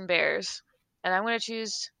Panthers and Bears, and I'm gonna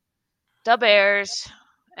choose the Bears.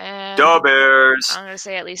 And the Bears. I'm gonna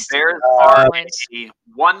say at least Bears are a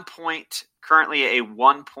 1 point. Currently a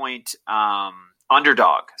 1 point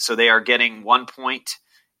underdog. So they are getting 1 point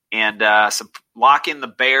and so lock in the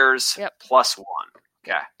Bears +1.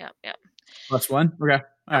 Okay. Yep. +1? Okay.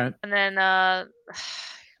 All right. And then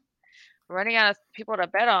running out of people to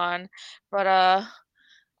bet on, but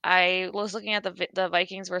I was looking at the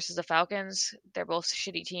Vikings versus the Falcons. They're both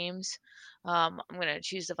shitty teams. I'm going to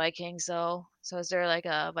choose the Vikings though. So is there like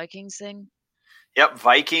a Vikings thing? Yep.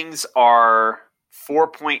 Vikings are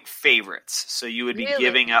 4-point favorites, so you would be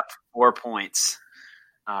giving up 4 points.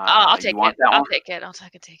 I'll take it. I'll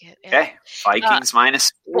take it. Yeah. Okay, Vikings -4.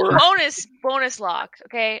 Bonus lock.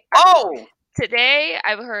 Okay. Oh, today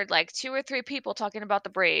I've heard like 2 or 3 people talking about the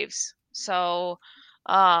Braves. So,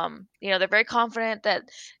 they're very confident that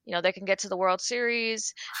they can get to the World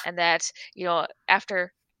Series, and that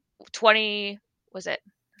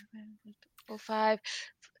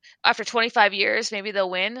after 25 years, maybe they'll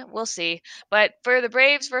win. We'll see. But for the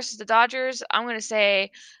Braves versus the Dodgers, I'm going to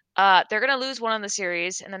say they're going to lose one on the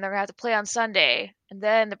series, and then they're going to have to play on Sunday, and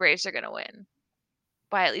then the Braves are going to win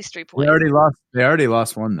by at least 3 points. They already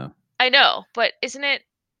lost one though. I know, but isn't it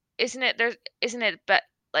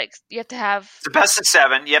like you have to have it's a best of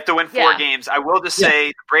 7. You have to win 4 games. I will just say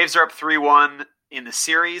the Braves are up 3-1 in the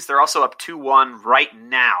series. They're also up 2-1 right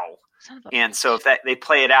now. And so if they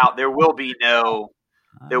play it out, there will be no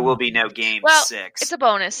game 6. It's a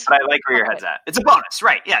bonus. But I like where your head's at. It's a bonus,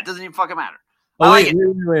 right? Yeah, it doesn't even fucking matter. Oh,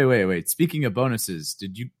 wait. Speaking of bonuses,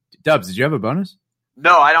 did you have a bonus?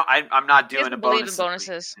 No, I don't. I'm not doing a bonus. Believe in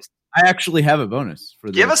bonuses. I actually have a bonus for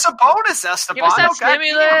this. Give us a bonus, Esteban. Give us that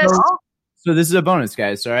stimulus. So this is a bonus,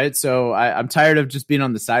 guys. All right. So I'm tired of just being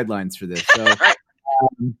on the sidelines for this. So,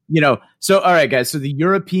 So all right, guys. So the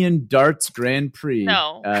European Darts Grand Prix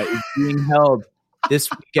is being held this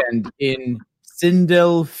weekend in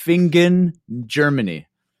Sindelfingen, Germany.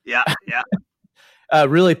 Yeah.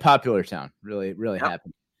 Really popular town. Really happy.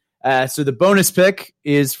 So the bonus pick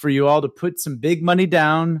is for you all to put some big money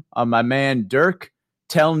down on my man Dirk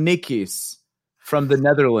Telnikis from the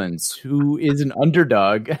Netherlands, who is an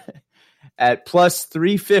underdog at plus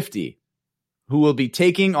 350, who will be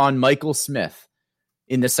taking on Michael Smith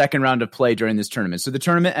in the second round of play during this tournament. So the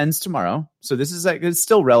tournament ends tomorrow. So this is it's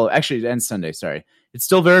still relevant. Actually, it ends Sunday. Sorry. It's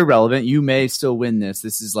still very relevant. You may still win this.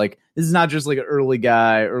 This is not just like an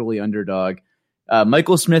early underdog.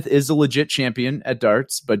 Michael Smith is a legit champion at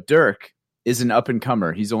darts, but Dirk is an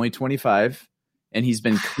up-and-comer. He's only 25, and he's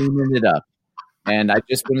been cleaning it up. And I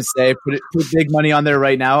just want to say, put big money on there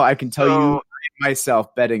right now. I can tell you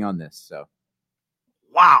myself betting on this. So,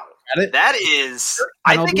 wow, that is.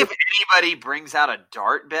 I think if anybody brings out a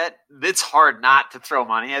dart bet, it's hard not to throw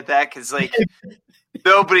money at that because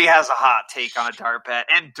nobody has a hot take on a dart bet.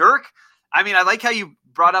 And Dirk, I mean, I like how you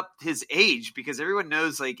brought up his age because everyone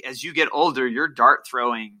knows as you get older, your dart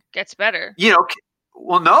throwing gets better.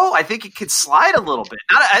 Well, no, I think it could slide a little bit.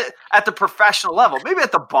 Not at the professional level. Maybe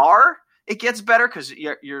at the bar it gets better because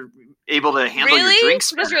you're able to handle your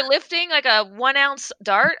drinks. Because you're lifting like a 1 ounce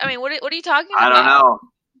dart. I mean, what are you talking about? I don't know.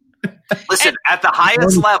 Listen, at the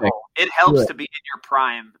highest level, it helps to be in your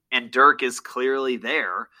prime, and Dirk is clearly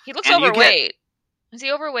there. He looks overweight. Is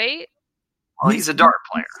he overweight? Well, he's a dart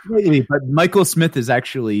player. Slightly, but Michael Smith is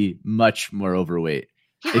actually much more overweight.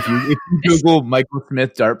 If you Google Michael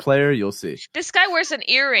Smith dart player, you'll see. This guy wears an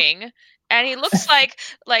earring, and he looks like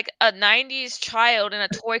a 90s child in a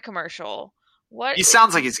toy commercial. What? He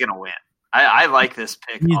sounds like he's going to win. I like this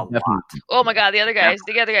pick a lot. Oh, my God, the other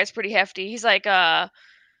guy's pretty hefty. He's like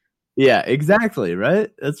Yeah, exactly,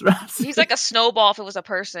 right? That's right. He's like a snowball if it was a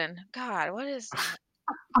person. God, what is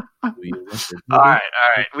All right.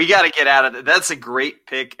 We got to get out of it. That's a great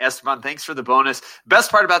pick, Esteban. Thanks for the bonus. Best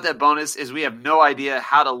part about that bonus is we have no idea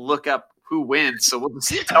how to look up who wins, so we'll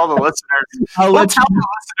just tell the listeners.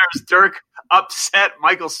 Dirk upset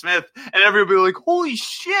Michael Smith, and everybody will be like, "Holy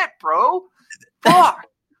shit, bro! Fuck,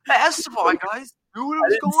 Esteban, guys, knew what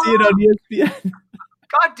was going on." See it on ESPN.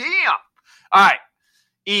 God damn! All right,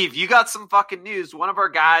 Eve, you got some fucking news. One of our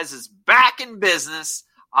guys is back in business.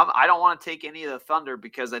 I don't want to take any of the thunder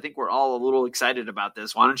because I think we're all a little excited about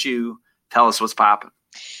this. Why don't you tell us what's popping?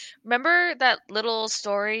 Remember that little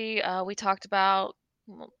story we talked about?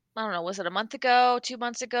 I don't know. Was it a month ago? 2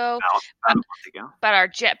 months ago? No, about a month ago. About our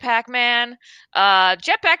jetpack man.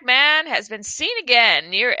 Jetpack man has been seen again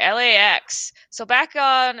near LAX. So back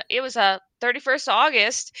on, it was 31st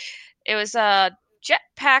August. It was a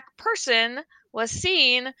jetpack person was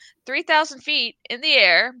seen 3,000 feet in the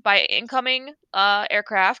air by incoming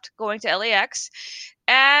aircraft going to LAX.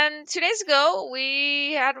 And 2 days ago,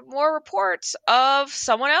 we had more reports of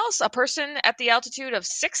someone else, a person at the altitude of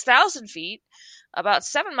 6,000 feet, about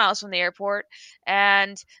 7 miles from the airport.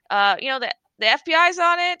 And, the FBI's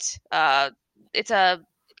on it. It's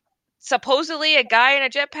supposedly a guy in a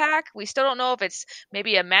jetpack. We still don't know if it's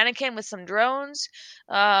maybe a mannequin with some drones.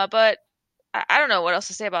 But I don't know what else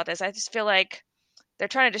to say about this. I just feel like they're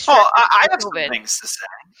trying to distract. I have some things to say.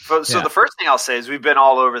 So the first thing I'll say is we've been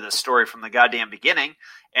all over this story from the goddamn beginning,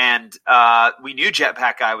 and we knew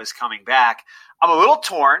Jetpack Guy was coming back. I'm a little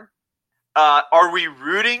torn. Are we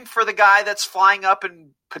rooting for the guy that's flying up and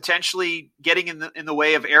potentially getting in the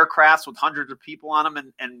way of aircrafts with hundreds of people on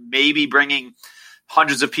them and maybe bringing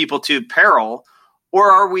hundreds of people to peril? Or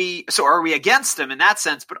are we against him in that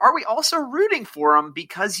sense, but are we also rooting for him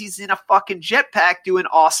because he's in a fucking jetpack doing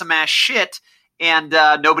awesome ass shit and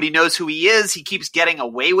nobody knows who he is? He keeps getting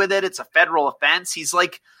away with it. It's a federal offense. He's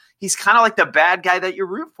kind of like the bad guy that you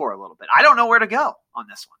root for a little bit. I don't know where to go on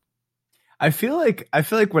this one. I feel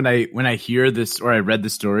like when I hear this or I read the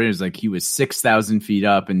story, it was like he was 6,000 feet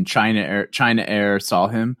up and China Air saw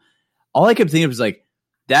him. All I kept thinking was like,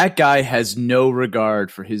 that guy has no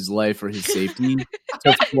regard for his life or his safety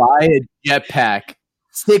to fly a jetpack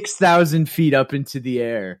 6,000 feet up into the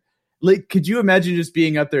air. Like, could you imagine just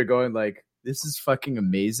being up there going like, this is fucking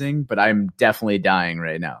amazing, but I'm definitely dying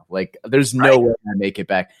right now. Like, there's no way I make it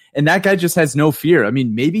back. And that guy just has no fear. I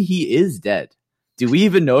mean, maybe he is dead. Do we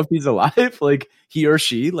even know if he's alive? Like, he or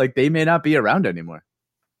she, like, they may not be around anymore.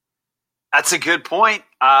 That's a good point.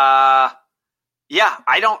 Yeah,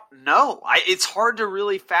 I don't know. It's hard to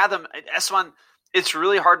really fathom. S1, it's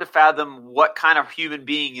really hard to fathom what kind of human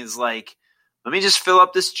being is like, let me just fill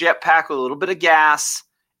up this jetpack with a little bit of gas,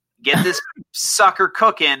 get this sucker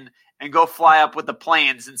cooking, and go fly up with the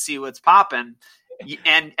planes and see what's popping.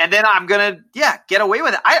 And then I'm going to, get away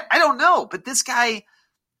with it. I don't know. But this guy,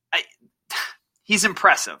 he's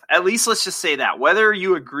impressive. At least let's just say that. Whether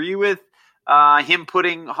you agree with him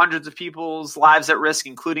putting hundreds of people's lives at risk,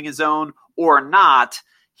 including his own, or not,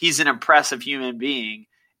 he's an impressive human being.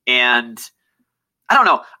 And I don't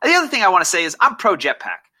know. The other thing I want to say is I'm pro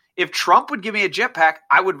jetpack. If Trump would give me a jetpack,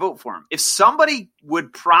 I would vote for him. If somebody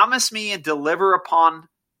would promise me and deliver upon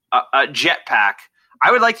a jetpack,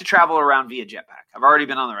 I would like to travel around via jetpack. I've already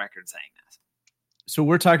been on the record saying this. So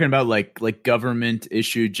we're talking about like government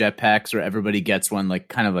issued jetpacks, where everybody gets one, like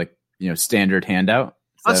kind of like, standard handout.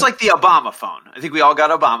 That's like the Obama phone. I think we all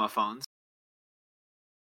got Obama phones.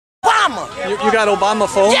 Obama. You got Obama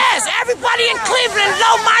phone? Yes, everybody in Cleveland,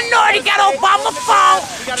 low minority, got Obama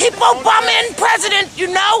phone. Keep Obama in president,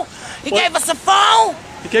 He gave us a phone.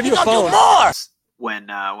 He gave you a phone. Do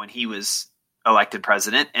more. When he was elected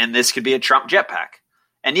president, and this could be a Trump jetpack.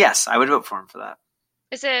 And yes, I would vote for him for that.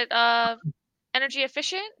 Is it energy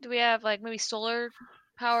efficient? Do we have like maybe solar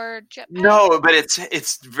powered jetpack? No, but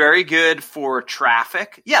it's very good for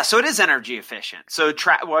traffic. Yeah, so it is energy efficient. So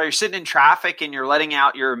while you're sitting in traffic and you're letting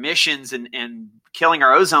out your emissions and killing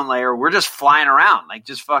our ozone layer, we're just flying around like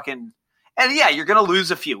just fucking. And yeah, you're going to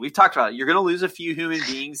lose a few. We've talked about it. You're going to lose a few human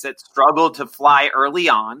beings that struggle to fly early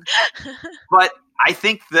on. But I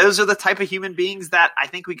think those are the type of human beings that I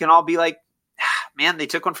think we can all be like, man, they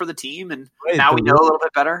took one for the team, and now we know a little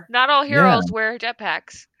bit better. Not all heroes wear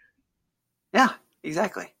jetpacks. Yeah,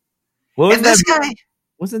 exactly. Well, and this guy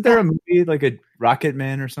wasn't there a movie like a Rocket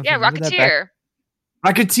Man or something? Yeah, Rocketeer.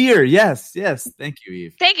 Rocketeer, yes. Thank you,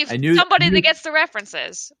 Eve. Thank you. Somebody that gets the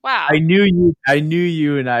references. Wow. I knew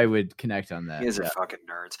you and I would connect on that. You guys are fucking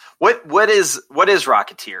nerds. What is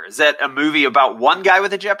Rocketeer? Is that a movie about one guy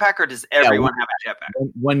with a jetpack, or does everyone have a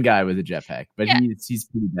jetpack? One guy with a jetpack, but he's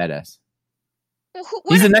pretty badass.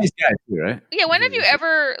 He's a nice guy too, right? Yeah, when have you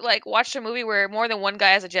ever like watched a movie where more than one guy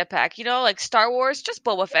has a jetpack? Like Star Wars, just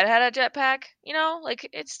Boba Fett had a jetpack. Like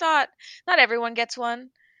it's not everyone gets one.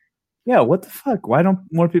 Yeah, what the fuck? Why don't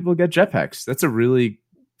more people get jetpacks? That's a really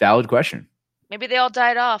valid question. Maybe they all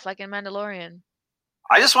died off, like in Mandalorian.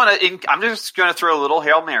 I'm just going to throw a little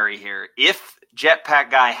Hail Mary here. If Jetpack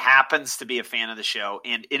Guy happens to be a fan of the show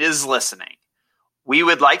and it is listening, we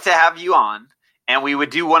would like to have you on, and we would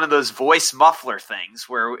do one of those voice muffler things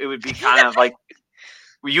where it would be kind of like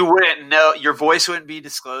you wouldn't know, your voice wouldn't be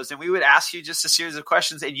disclosed, and we would ask you just a series of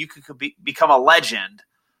questions, and you could become a legend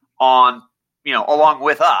on, along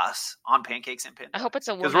with us on Pancakes and Pin. I hope it's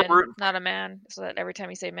a woman, not a man, so that every time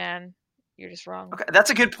you say man, you're just wrong. Okay, that's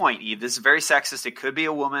a good point, Eve. This is very sexist. It could be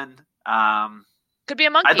a woman. Could be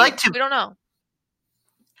a monkey. I'd like to. We don't know.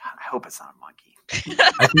 I hope it's not a monkey.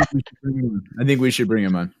 I think we should bring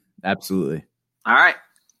him on. Absolutely. All right.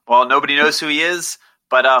 Well, nobody knows who he is,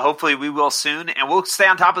 but hopefully we will soon, and we'll stay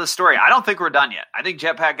on top of the story. I don't think we're done yet. I think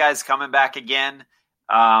Jetpack Guy's coming back again.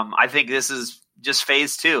 I think this is just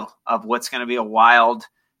phase 2 of what's going to be a wild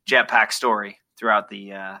jetpack story throughout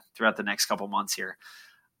the next couple months here.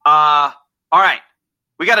 All right.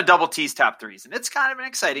 We got a double tease top threes, and it's kind of an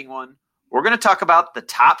exciting one. We're going to talk about the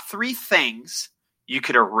top 3 things you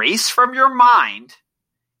could erase from your mind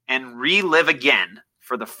and relive again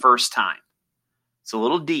for the first time. It's a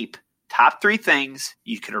little deep. Top 3 things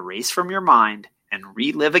you could erase from your mind and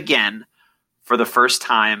relive again for the first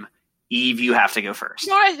time. Eve, you have to go first.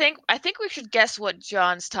 You know what I think? I think we should guess what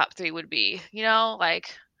John's top 3 would be.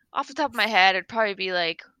 Like off the top of my head, it'd probably be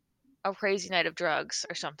like a crazy night of drugs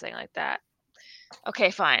or something like that.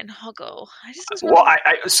 Okay, fine. I'll go.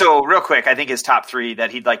 So real quick, I think his top 3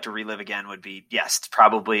 that he'd like to relive again would be, yes,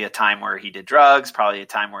 probably a time where he did drugs, probably a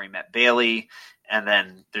time where he met Bailey, and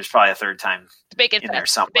then there's probably a third time there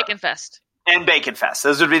somewhere. Bacon Fest. And Bacon Fest.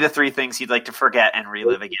 Those would be the 3 things he'd like to forget and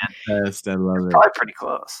relive again. Fest, I love it. Probably pretty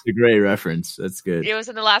close. It's a great reference. That's good. It was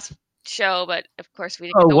in the last show, but of course we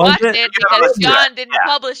didn't get to watch it because John didn't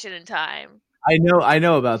publish it in time. I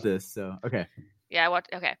know about this. So okay. Yeah, I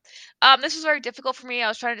watched. Okay. This was very difficult for me. I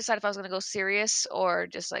was trying to decide if I was going to go serious or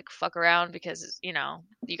just like fuck around because you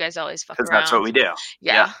guys always fuck Because around. that's what we do.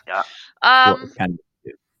 Yeah. Kind of.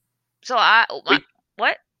 So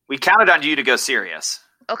what? We counted on you to go serious.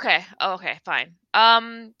 Okay. Oh, okay. Fine.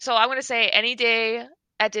 So I'm going to say any day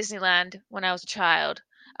at Disneyland when I was a child,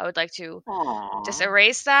 I would like to just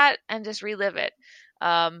erase that and just relive it.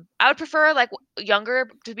 I would prefer like younger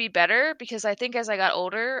to be better because I think as I got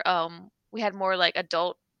older, we had more like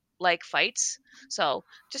adult like fights. So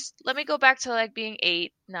just let me go back to like being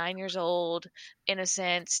 8, 9 years old,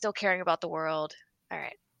 innocent, still caring about the world. All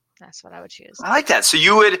right. That's what I would choose. I like that. So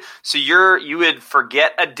you would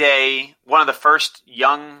forget a day, one of the first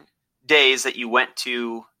young days that you went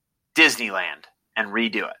to Disneyland and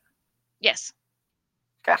redo it. Yes.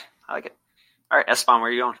 Okay. I like it. All right, Esteban,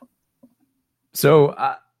 where are you going? So,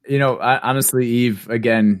 honestly, Eve,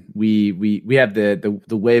 again, we have the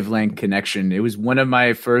wavelength connection. It was one of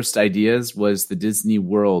my first ideas was the Disney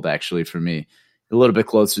World, actually, for me. A little bit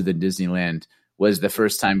closer than Disneyland was the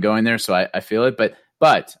first time going there. So I feel it, but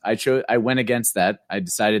I went against that. I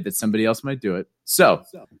decided that somebody else might do it. So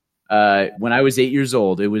when I was 8 years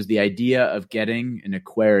old, it was the idea of getting an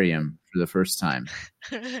aquarium for the first time.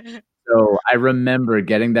 So I remember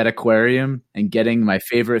getting that aquarium and getting my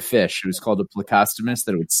favorite fish. It was called a plecostomus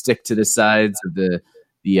that would stick to the sides of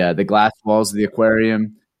the glass walls of the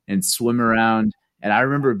aquarium and swim around. And I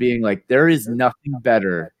remember being like, there is nothing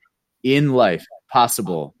better in life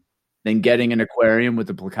possible than getting an aquarium with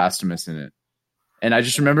a plecostomus in it. And I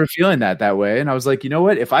just remember feeling that way. And I was like, you know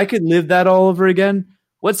what? If I could live that all over again,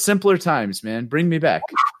 what simpler times, man? Bring me back.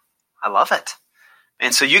 I love it.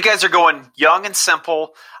 And so you guys are going young and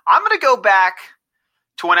simple. I'm going to go back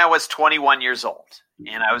to when I was 21 years old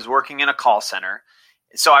and I was working in a call center.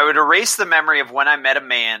 So I would erase the memory of when I met a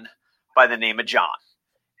man by the name of John.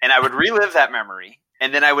 And I would relive that memory.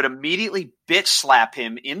 And then I would immediately bitch slap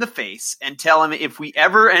him in the face and tell him if we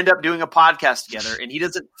ever end up doing a podcast together and he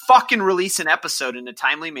doesn't fucking release an episode in a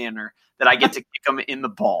timely manner, that I get to kick him in the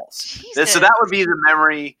balls. So that would be the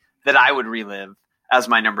memory that I would relive as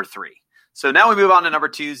my number 3. So now we move on to number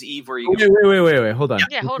 2's. Eve, where are you going? Wait, hold on.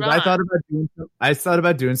 Yeah, hold on. I thought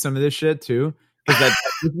about doing some of this shit too, because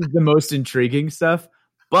this is the most intriguing stuff.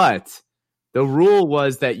 But the rule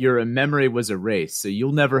was that your memory was erased, so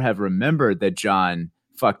you'll never have remembered that John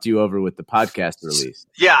fucked you over with the podcast release.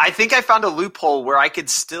 Yeah, I think I found a loophole where I could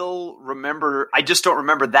still remember. I just don't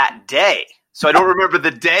remember that day. So I don't remember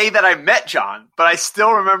the day that I met John, but I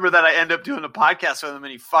still remember that I ended up doing a podcast with him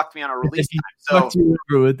and he fucked me on a release time. So fucked you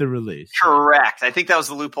over with the release. Correct. I think that was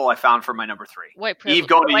the loophole I found for my number 3. White privilege. Eve,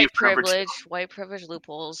 going to white you for number 2. privilege. White privilege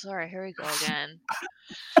loopholes. All right, here we go again.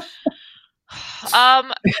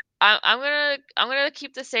 I'm gonna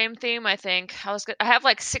keep the same theme. I think I have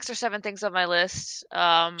like 6 or 7 things on my list.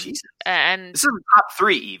 Jesus. And this is the top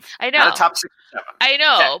 3, Eve. I know. Not a top 6 or 7. I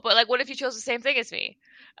know, Okay. but like, what if you chose the same thing as me?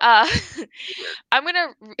 I'm gonna.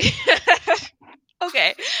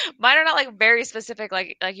 Okay, mine are not like very specific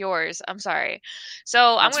like yours. I'm sorry.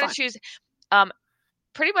 So I'm gonna choose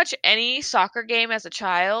pretty much any soccer game as a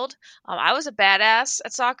child. I was a badass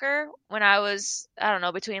at soccer when I was, I don't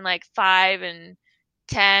know, between like 5 and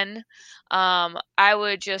 10. I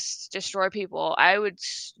would just destroy people. I would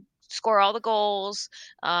score all the goals.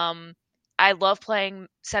 I love playing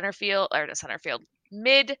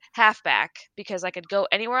mid halfback, because I could go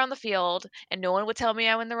anywhere on the field and no one would tell me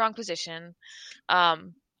I'm in the wrong position. I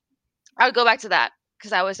would go back to that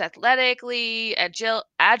because I was athletically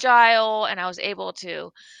agile, and I was able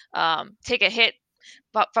to take a hit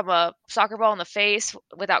from a soccer ball in the face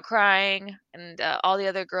without crying, and all the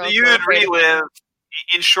other girls. So you would relive.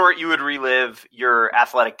 In short, you would relive your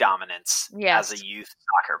athletic dominance as a youth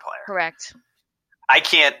soccer player. Correct. I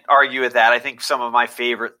can't argue with that. I think some of my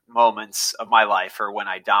favorite moments of my life are when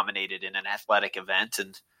I dominated in an athletic event,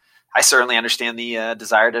 and I certainly understand the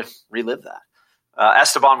desire to relive that.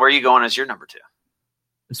 Esteban, where are you going as your number 2?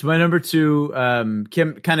 So my number 2,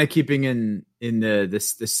 kind of keeping in the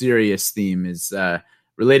serious theme, is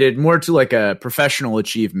related more to like a professional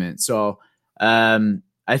achievement. So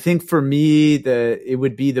I think for me, it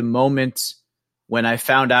would be the moment when I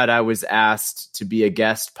found out I was asked to be a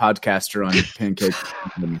guest podcaster on Pancake.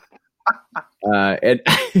 And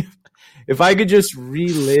if I could just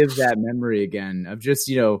relive that memory again of just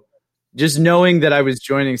knowing that I was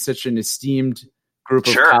joining such an esteemed group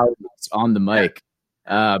of colleagues on the mic.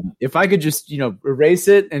 If I could just, erase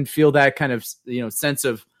it and feel that kind of, sense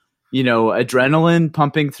of, adrenaline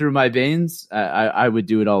pumping through my veins, I would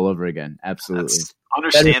do it all over again. Absolutely. That's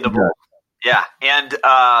understandable. Yeah. And,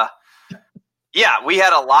 we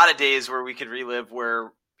had a lot of days where we could relive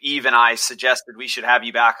where, Eve and I suggested we should have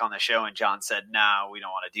you back on the show, and John said, "No, we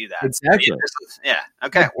don't want to do that." Exactly. Yeah.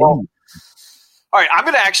 Okay. Well. All right.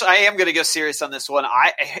 I am going to go serious on this one.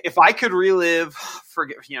 If I could relive,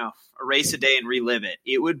 erase a day and relive it,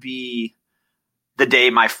 it would be the day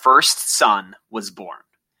my first son was born.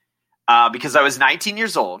 Because I was 19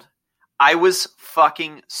 years old. I was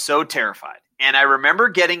fucking so terrified. And I remember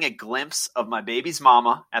getting a glimpse of my baby's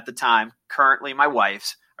mama at the time, currently my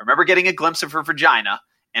wife's. I remember getting a glimpse of her vagina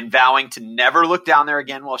and vowing to never look down there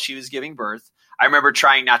again while she was giving birth. I remember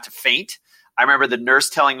trying not to faint. I remember the nurse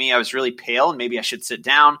telling me I was really pale and maybe I should sit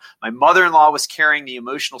down. My mother-in-law was carrying the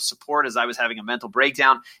emotional support as I was having a mental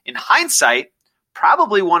breakdown. In hindsight,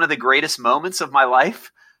 probably one of the greatest moments of my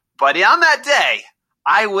life. But on that day,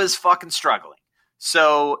 I was fucking struggling.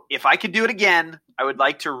 So if I could do it again, I would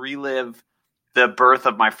like to relive the birth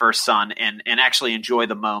of my first son and actually enjoy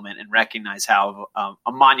the moment and recognize how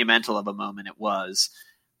a monumental of a moment it was.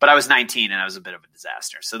 But I was 19 and I was a bit of a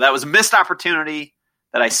disaster. So that was a missed opportunity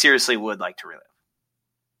that I seriously would like to relive.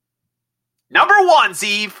 Number 1,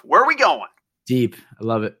 Steve, where are we going? Deep. I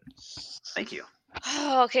love it. Thank you.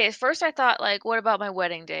 Okay, at first I thought, like, what about my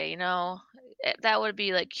wedding day? That would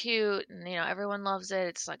be, like, cute, and, everyone loves it.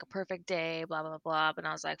 It's, like, a perfect day, blah, blah, blah. But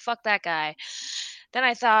I was like, fuck that guy. Then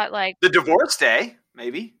I thought, like... The divorce day,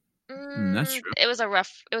 maybe. That's true. It was a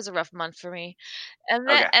rough month for me. And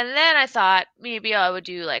then I thought maybe I would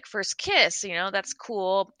do, like, first kiss, that's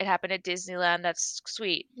cool. It happened at Disneyland. That's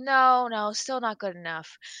sweet. No, still not good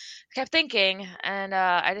enough. I kept thinking, and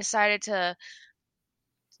I decided to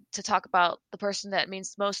talk about the person that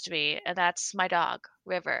means most to me, and that's my dog,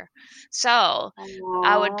 River. So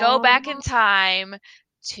I would go back in time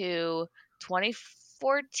to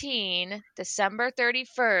 2014, December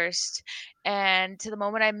 31st, and to the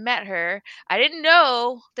moment I met her. I didn't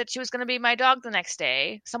know that she was going to be my dog the next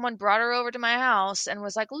day. Someone brought her over to my house and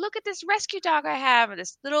was like, look at this rescue dog I have,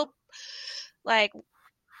 this little, like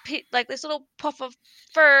this little puff of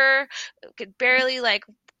fur, could barely, like,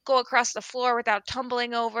 go across the floor without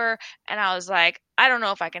tumbling over. And I was like, I don't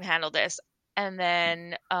know if I can handle this. And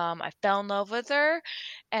then I fell in love with her,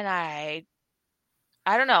 and I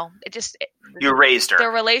don't know. You raised her. The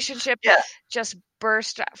relationship just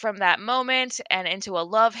burst from that moment and into a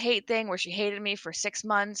love-hate thing where she hated me for 6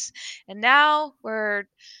 months. And now we're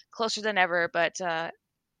closer than ever. But I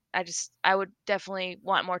would definitely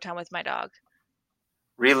want more time with my dog.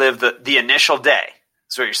 Relive the initial day,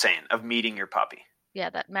 is what you're saying, of meeting your puppy. Yeah,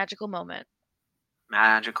 that magical moment.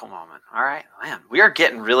 Magical moment. All right, man. We are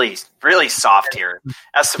getting really, really soft here.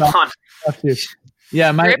 Esteban.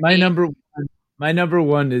 Yeah, my number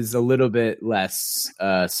one is a little bit less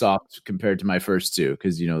soft compared to my first two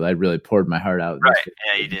because I really poured my heart out. Right.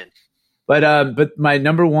 Yeah, you did. But my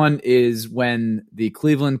number one is when the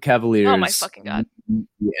Cleveland Cavaliers oh my fucking God. won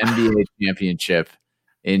the NBA championship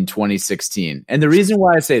in 2016. And the reason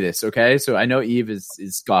why I say this, okay, so I know Eve is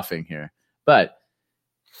scoffing here, but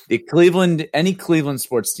any Cleveland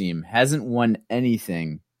sports team hasn't won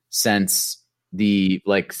anything since the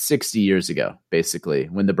 60 years ago, basically,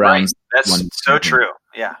 when the Browns. Right. That's so true.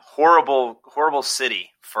 Yeah. Horrible city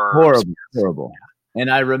for horrible. And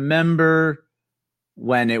I remember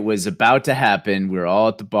when it was about to happen, we were all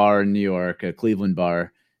at the bar in New York, a Cleveland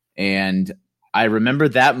bar. And I remember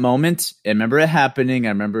that moment. I remember it happening. I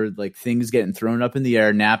remember things getting thrown up in the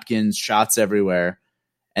air, napkins, shots everywhere.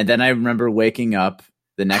 And then I remember waking up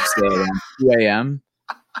the next day around 2 a.m.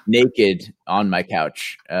 naked on my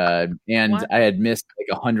couch. And I had missed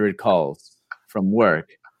 100 calls from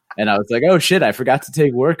work. And I was like, oh shit, I forgot to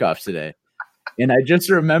take work off today. And I just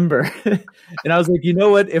remember, and I was like, you know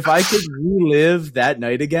what? If I could relive that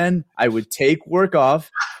night again, I would take work off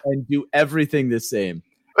and do everything the same.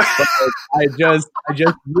 But I just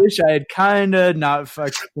wish I had kind of not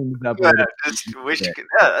fucked things up.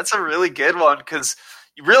 That's a really good one because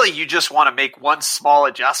really you just want to make one small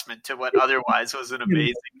adjustment to what otherwise was an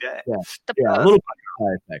amazing day. A little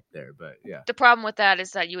butterfly effect there, but yeah. The problem with that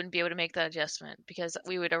is that you wouldn't be able to make that adjustment because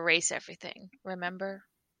we would erase everything. Remember?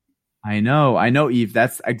 I know, Eve.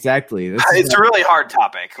 That's exactly. It's a really hard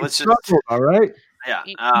topic. Let's just all right. Yeah.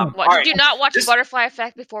 Did you not watch Butterfly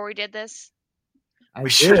Effect before we did this? We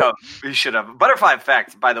should have. Butterfly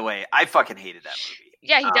Effect, by the way, I fucking hated that movie.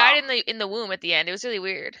 Yeah, he died in the womb at the end. It was really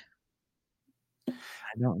weird. I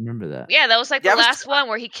don't remember that. Yeah, that was the last one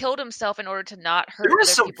where he killed himself in order to not hurt there was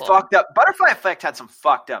other some people. Fucked up. Butterfly Effect had some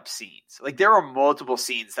fucked up scenes. There were multiple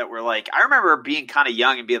scenes that were I remember being kind of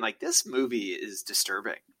young and being like, this movie is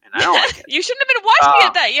disturbing, and I don't like it. You shouldn't have been watching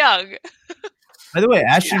it that young. By the way,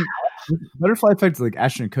 Butterfly Effect is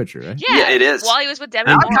Ashton Kutcher, right? Yeah, it is. While he was with Demi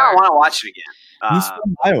I Moore. kind of want to watch it again. He's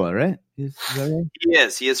from Iowa, right? Is that right?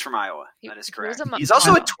 He is from Iowa. That is correct. He He's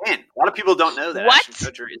also a twin. A lot of people don't know that. What? Ashton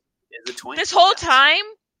Kutcher is a twin. This whole time?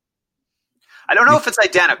 I don't know if it's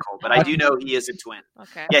identical, but I do know he is a twin.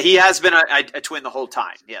 Okay. Yeah, he has been a twin the whole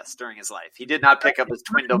time. Yes, during his life, he did not pick up his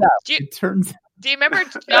twin. Do you remember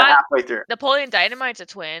halfway through? Napoleon Dynamite's a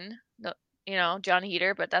twin? No, John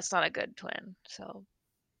Heater, but that's not a good twin. So.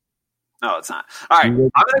 No, it's not. All right, I'm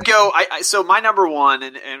gonna go. So my number one,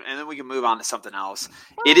 and then we can move on to something else.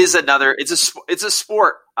 It is another. It's a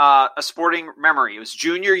sport. A sporting memory. It was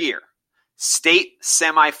junior year, state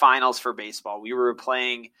semifinals for baseball. We were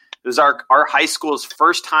playing. It was our high school's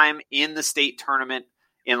first time in the state tournament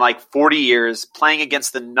in like 40 years, playing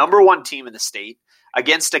against the number one team in the state,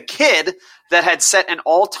 against a kid that had set an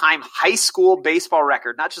all-time high school baseball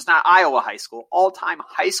record, not Iowa high school, all-time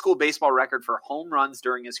high school baseball record for home runs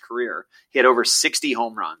during his career. He had over 60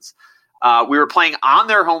 home runs. We were playing on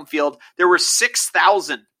their home field. There were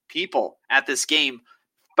 6,000 people at this game,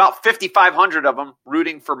 about 5,500 of them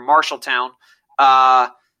rooting for Marshalltown.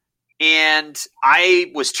 And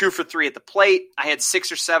I was 2 for 3 at the plate. I had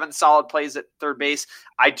 6 or 7 solid plays at third base.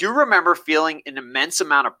 I do remember feeling an immense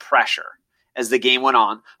amount of pressure as the game went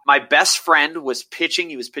on. My best friend was pitching.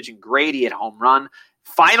 He was pitching great. He had a home run.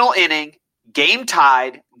 Final inning, game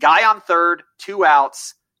tied, guy on third, 2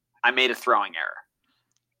 outs. I made a throwing error.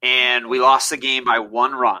 And we lost the game by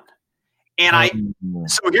 1 run. And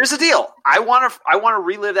so here's the deal. I want to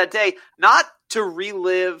relive that day, not to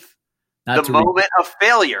relive the moment of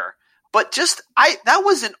failure, but that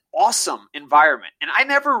was an awesome environment. And I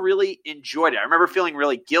never really enjoyed it. I remember feeling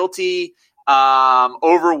really guilty,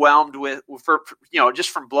 overwhelmed just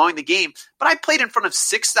from blowing the game. But I played in front of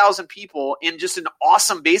 6,000 people in just an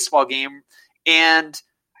awesome baseball game. And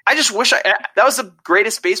I just wish that was the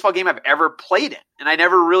greatest baseball game I've ever played in. And I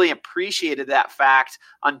never really appreciated that fact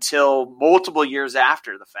until multiple years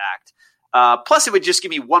after the fact. Plus, it would just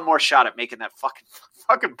give me one more shot at making that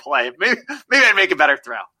fucking play. Maybe I'd make a better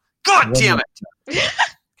throw. God damn it! It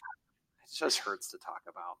just hurts to talk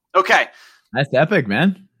about. Okay, that's epic,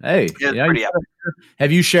 man. Hey, yeah, pretty epic.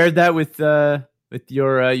 Have you shared that with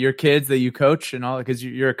your kids that you coach and all? Because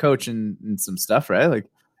you're a coach in some stuff, right? Like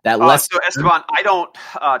that. So Esteban, I don't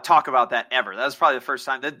talk about that ever. That was probably the first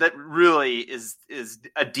time that really is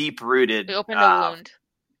a deep rooted. We opened a wound.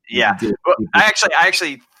 Yeah, I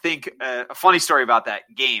actually think a funny story about that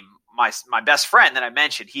game. My best friend that I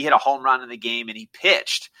mentioned, he hit a home run in the game and he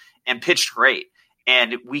pitched great.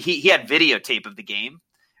 And he had videotape of the game.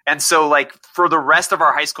 And so like for the rest of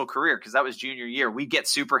our high school career, because that was junior year, we'd get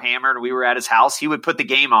super hammered. We were at his house. He would put the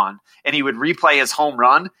game on and he would replay his home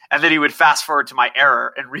run. And then he would fast forward to my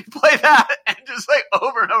error and replay that. And just like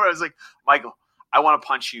over and over, I was like, Michael, I want to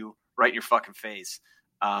punch you right in your fucking face.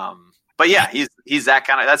 But yeah, he's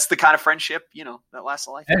that's the kind of friendship, that lasts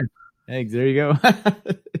a lifetime. Hey, there you go.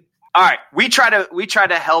 All right. We try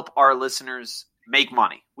to help our listeners make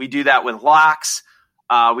money. We do that with locks.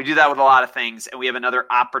 We do that with a lot of things. And we have another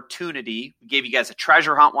opportunity. We gave you guys a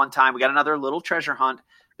treasure hunt one time. We got another little treasure hunt.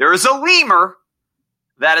 There is a lemur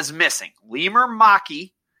that is missing. Lemur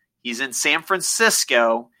Maki. He's in San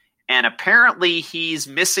Francisco. And apparently he's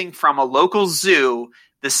missing from a local zoo.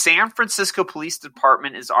 The San Francisco Police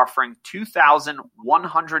Department is offering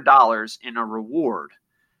 $2,100 in a reward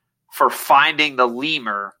for finding the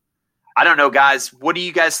lemur. I don't know, guys. What do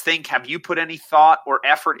you guys think? Have you put any thought or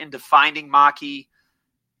effort into finding Maki?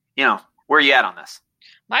 Where are you at on this?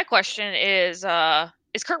 My question is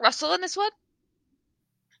Kurt Russell in this one?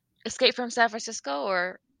 Escape from San Francisco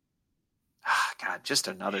or? God, just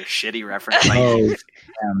another shitty reference.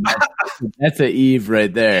 That's a Eve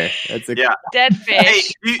right there. That's a dead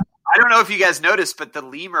fish. Hey, I don't know if you guys noticed, but the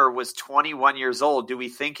lemur was 21 years old. Do we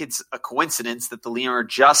think it's a coincidence that the lemur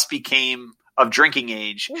just became of drinking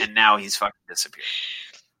age and now he's fucking disappeared?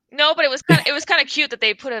 No, but it was kind of cute that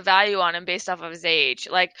they put a value on him based off of his age.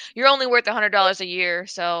 Like, you're only worth $100 a year,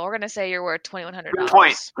 so we're gonna say you're worth $2,100. Good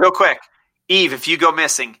point. Real quick, Eve, if you go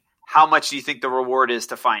missing, how much do you think the reward is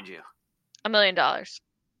to find you? $1 million.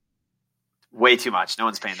 Way too much. No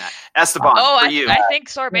one's paying that. Esteban, for you. I think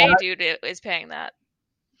Sorbet dude is paying that.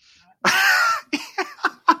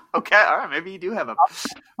 Okay, all right. Maybe you do have a.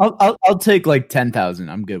 I'll take like 10,000.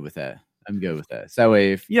 I'm good with that. So that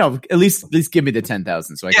way, if at least give me the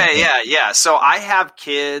 10,000. So I can yeah. So I have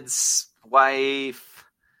kids, wife,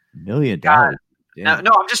 $1 million. No,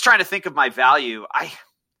 I'm just trying to think of my value.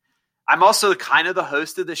 I'm also kind of the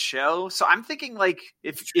host of the show, so I'm thinking like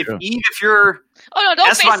if you're don't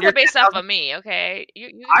base it based off of me, okay?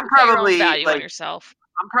 I'm probably value on yourself.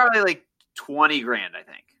 I'm probably like $20,000, I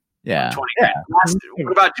think. Yeah, 20,000.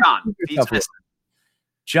 What about John? He's missing.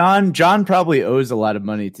 John probably owes a lot of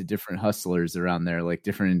money to different hustlers around there, like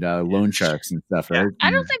different loan sharks and stuff, right? I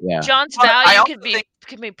don't think John's value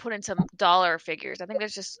could be put into dollar figures. I think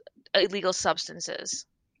there's just illegal substances.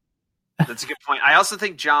 That's a good point. I also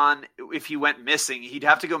think John, if he went missing, he'd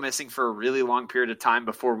have to go missing for a really long period of time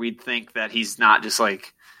before we'd think that he's not just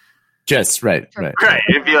like... Just, right.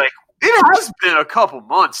 It'd be like, it has been a couple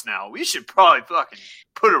months now. We should probably fucking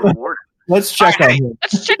put a reward. Let's check on him.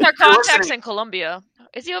 Let's check our contacts in Colombia.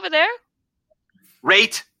 Is he over there?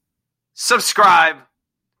 Rate, subscribe,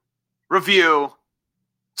 review.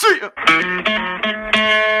 See ya.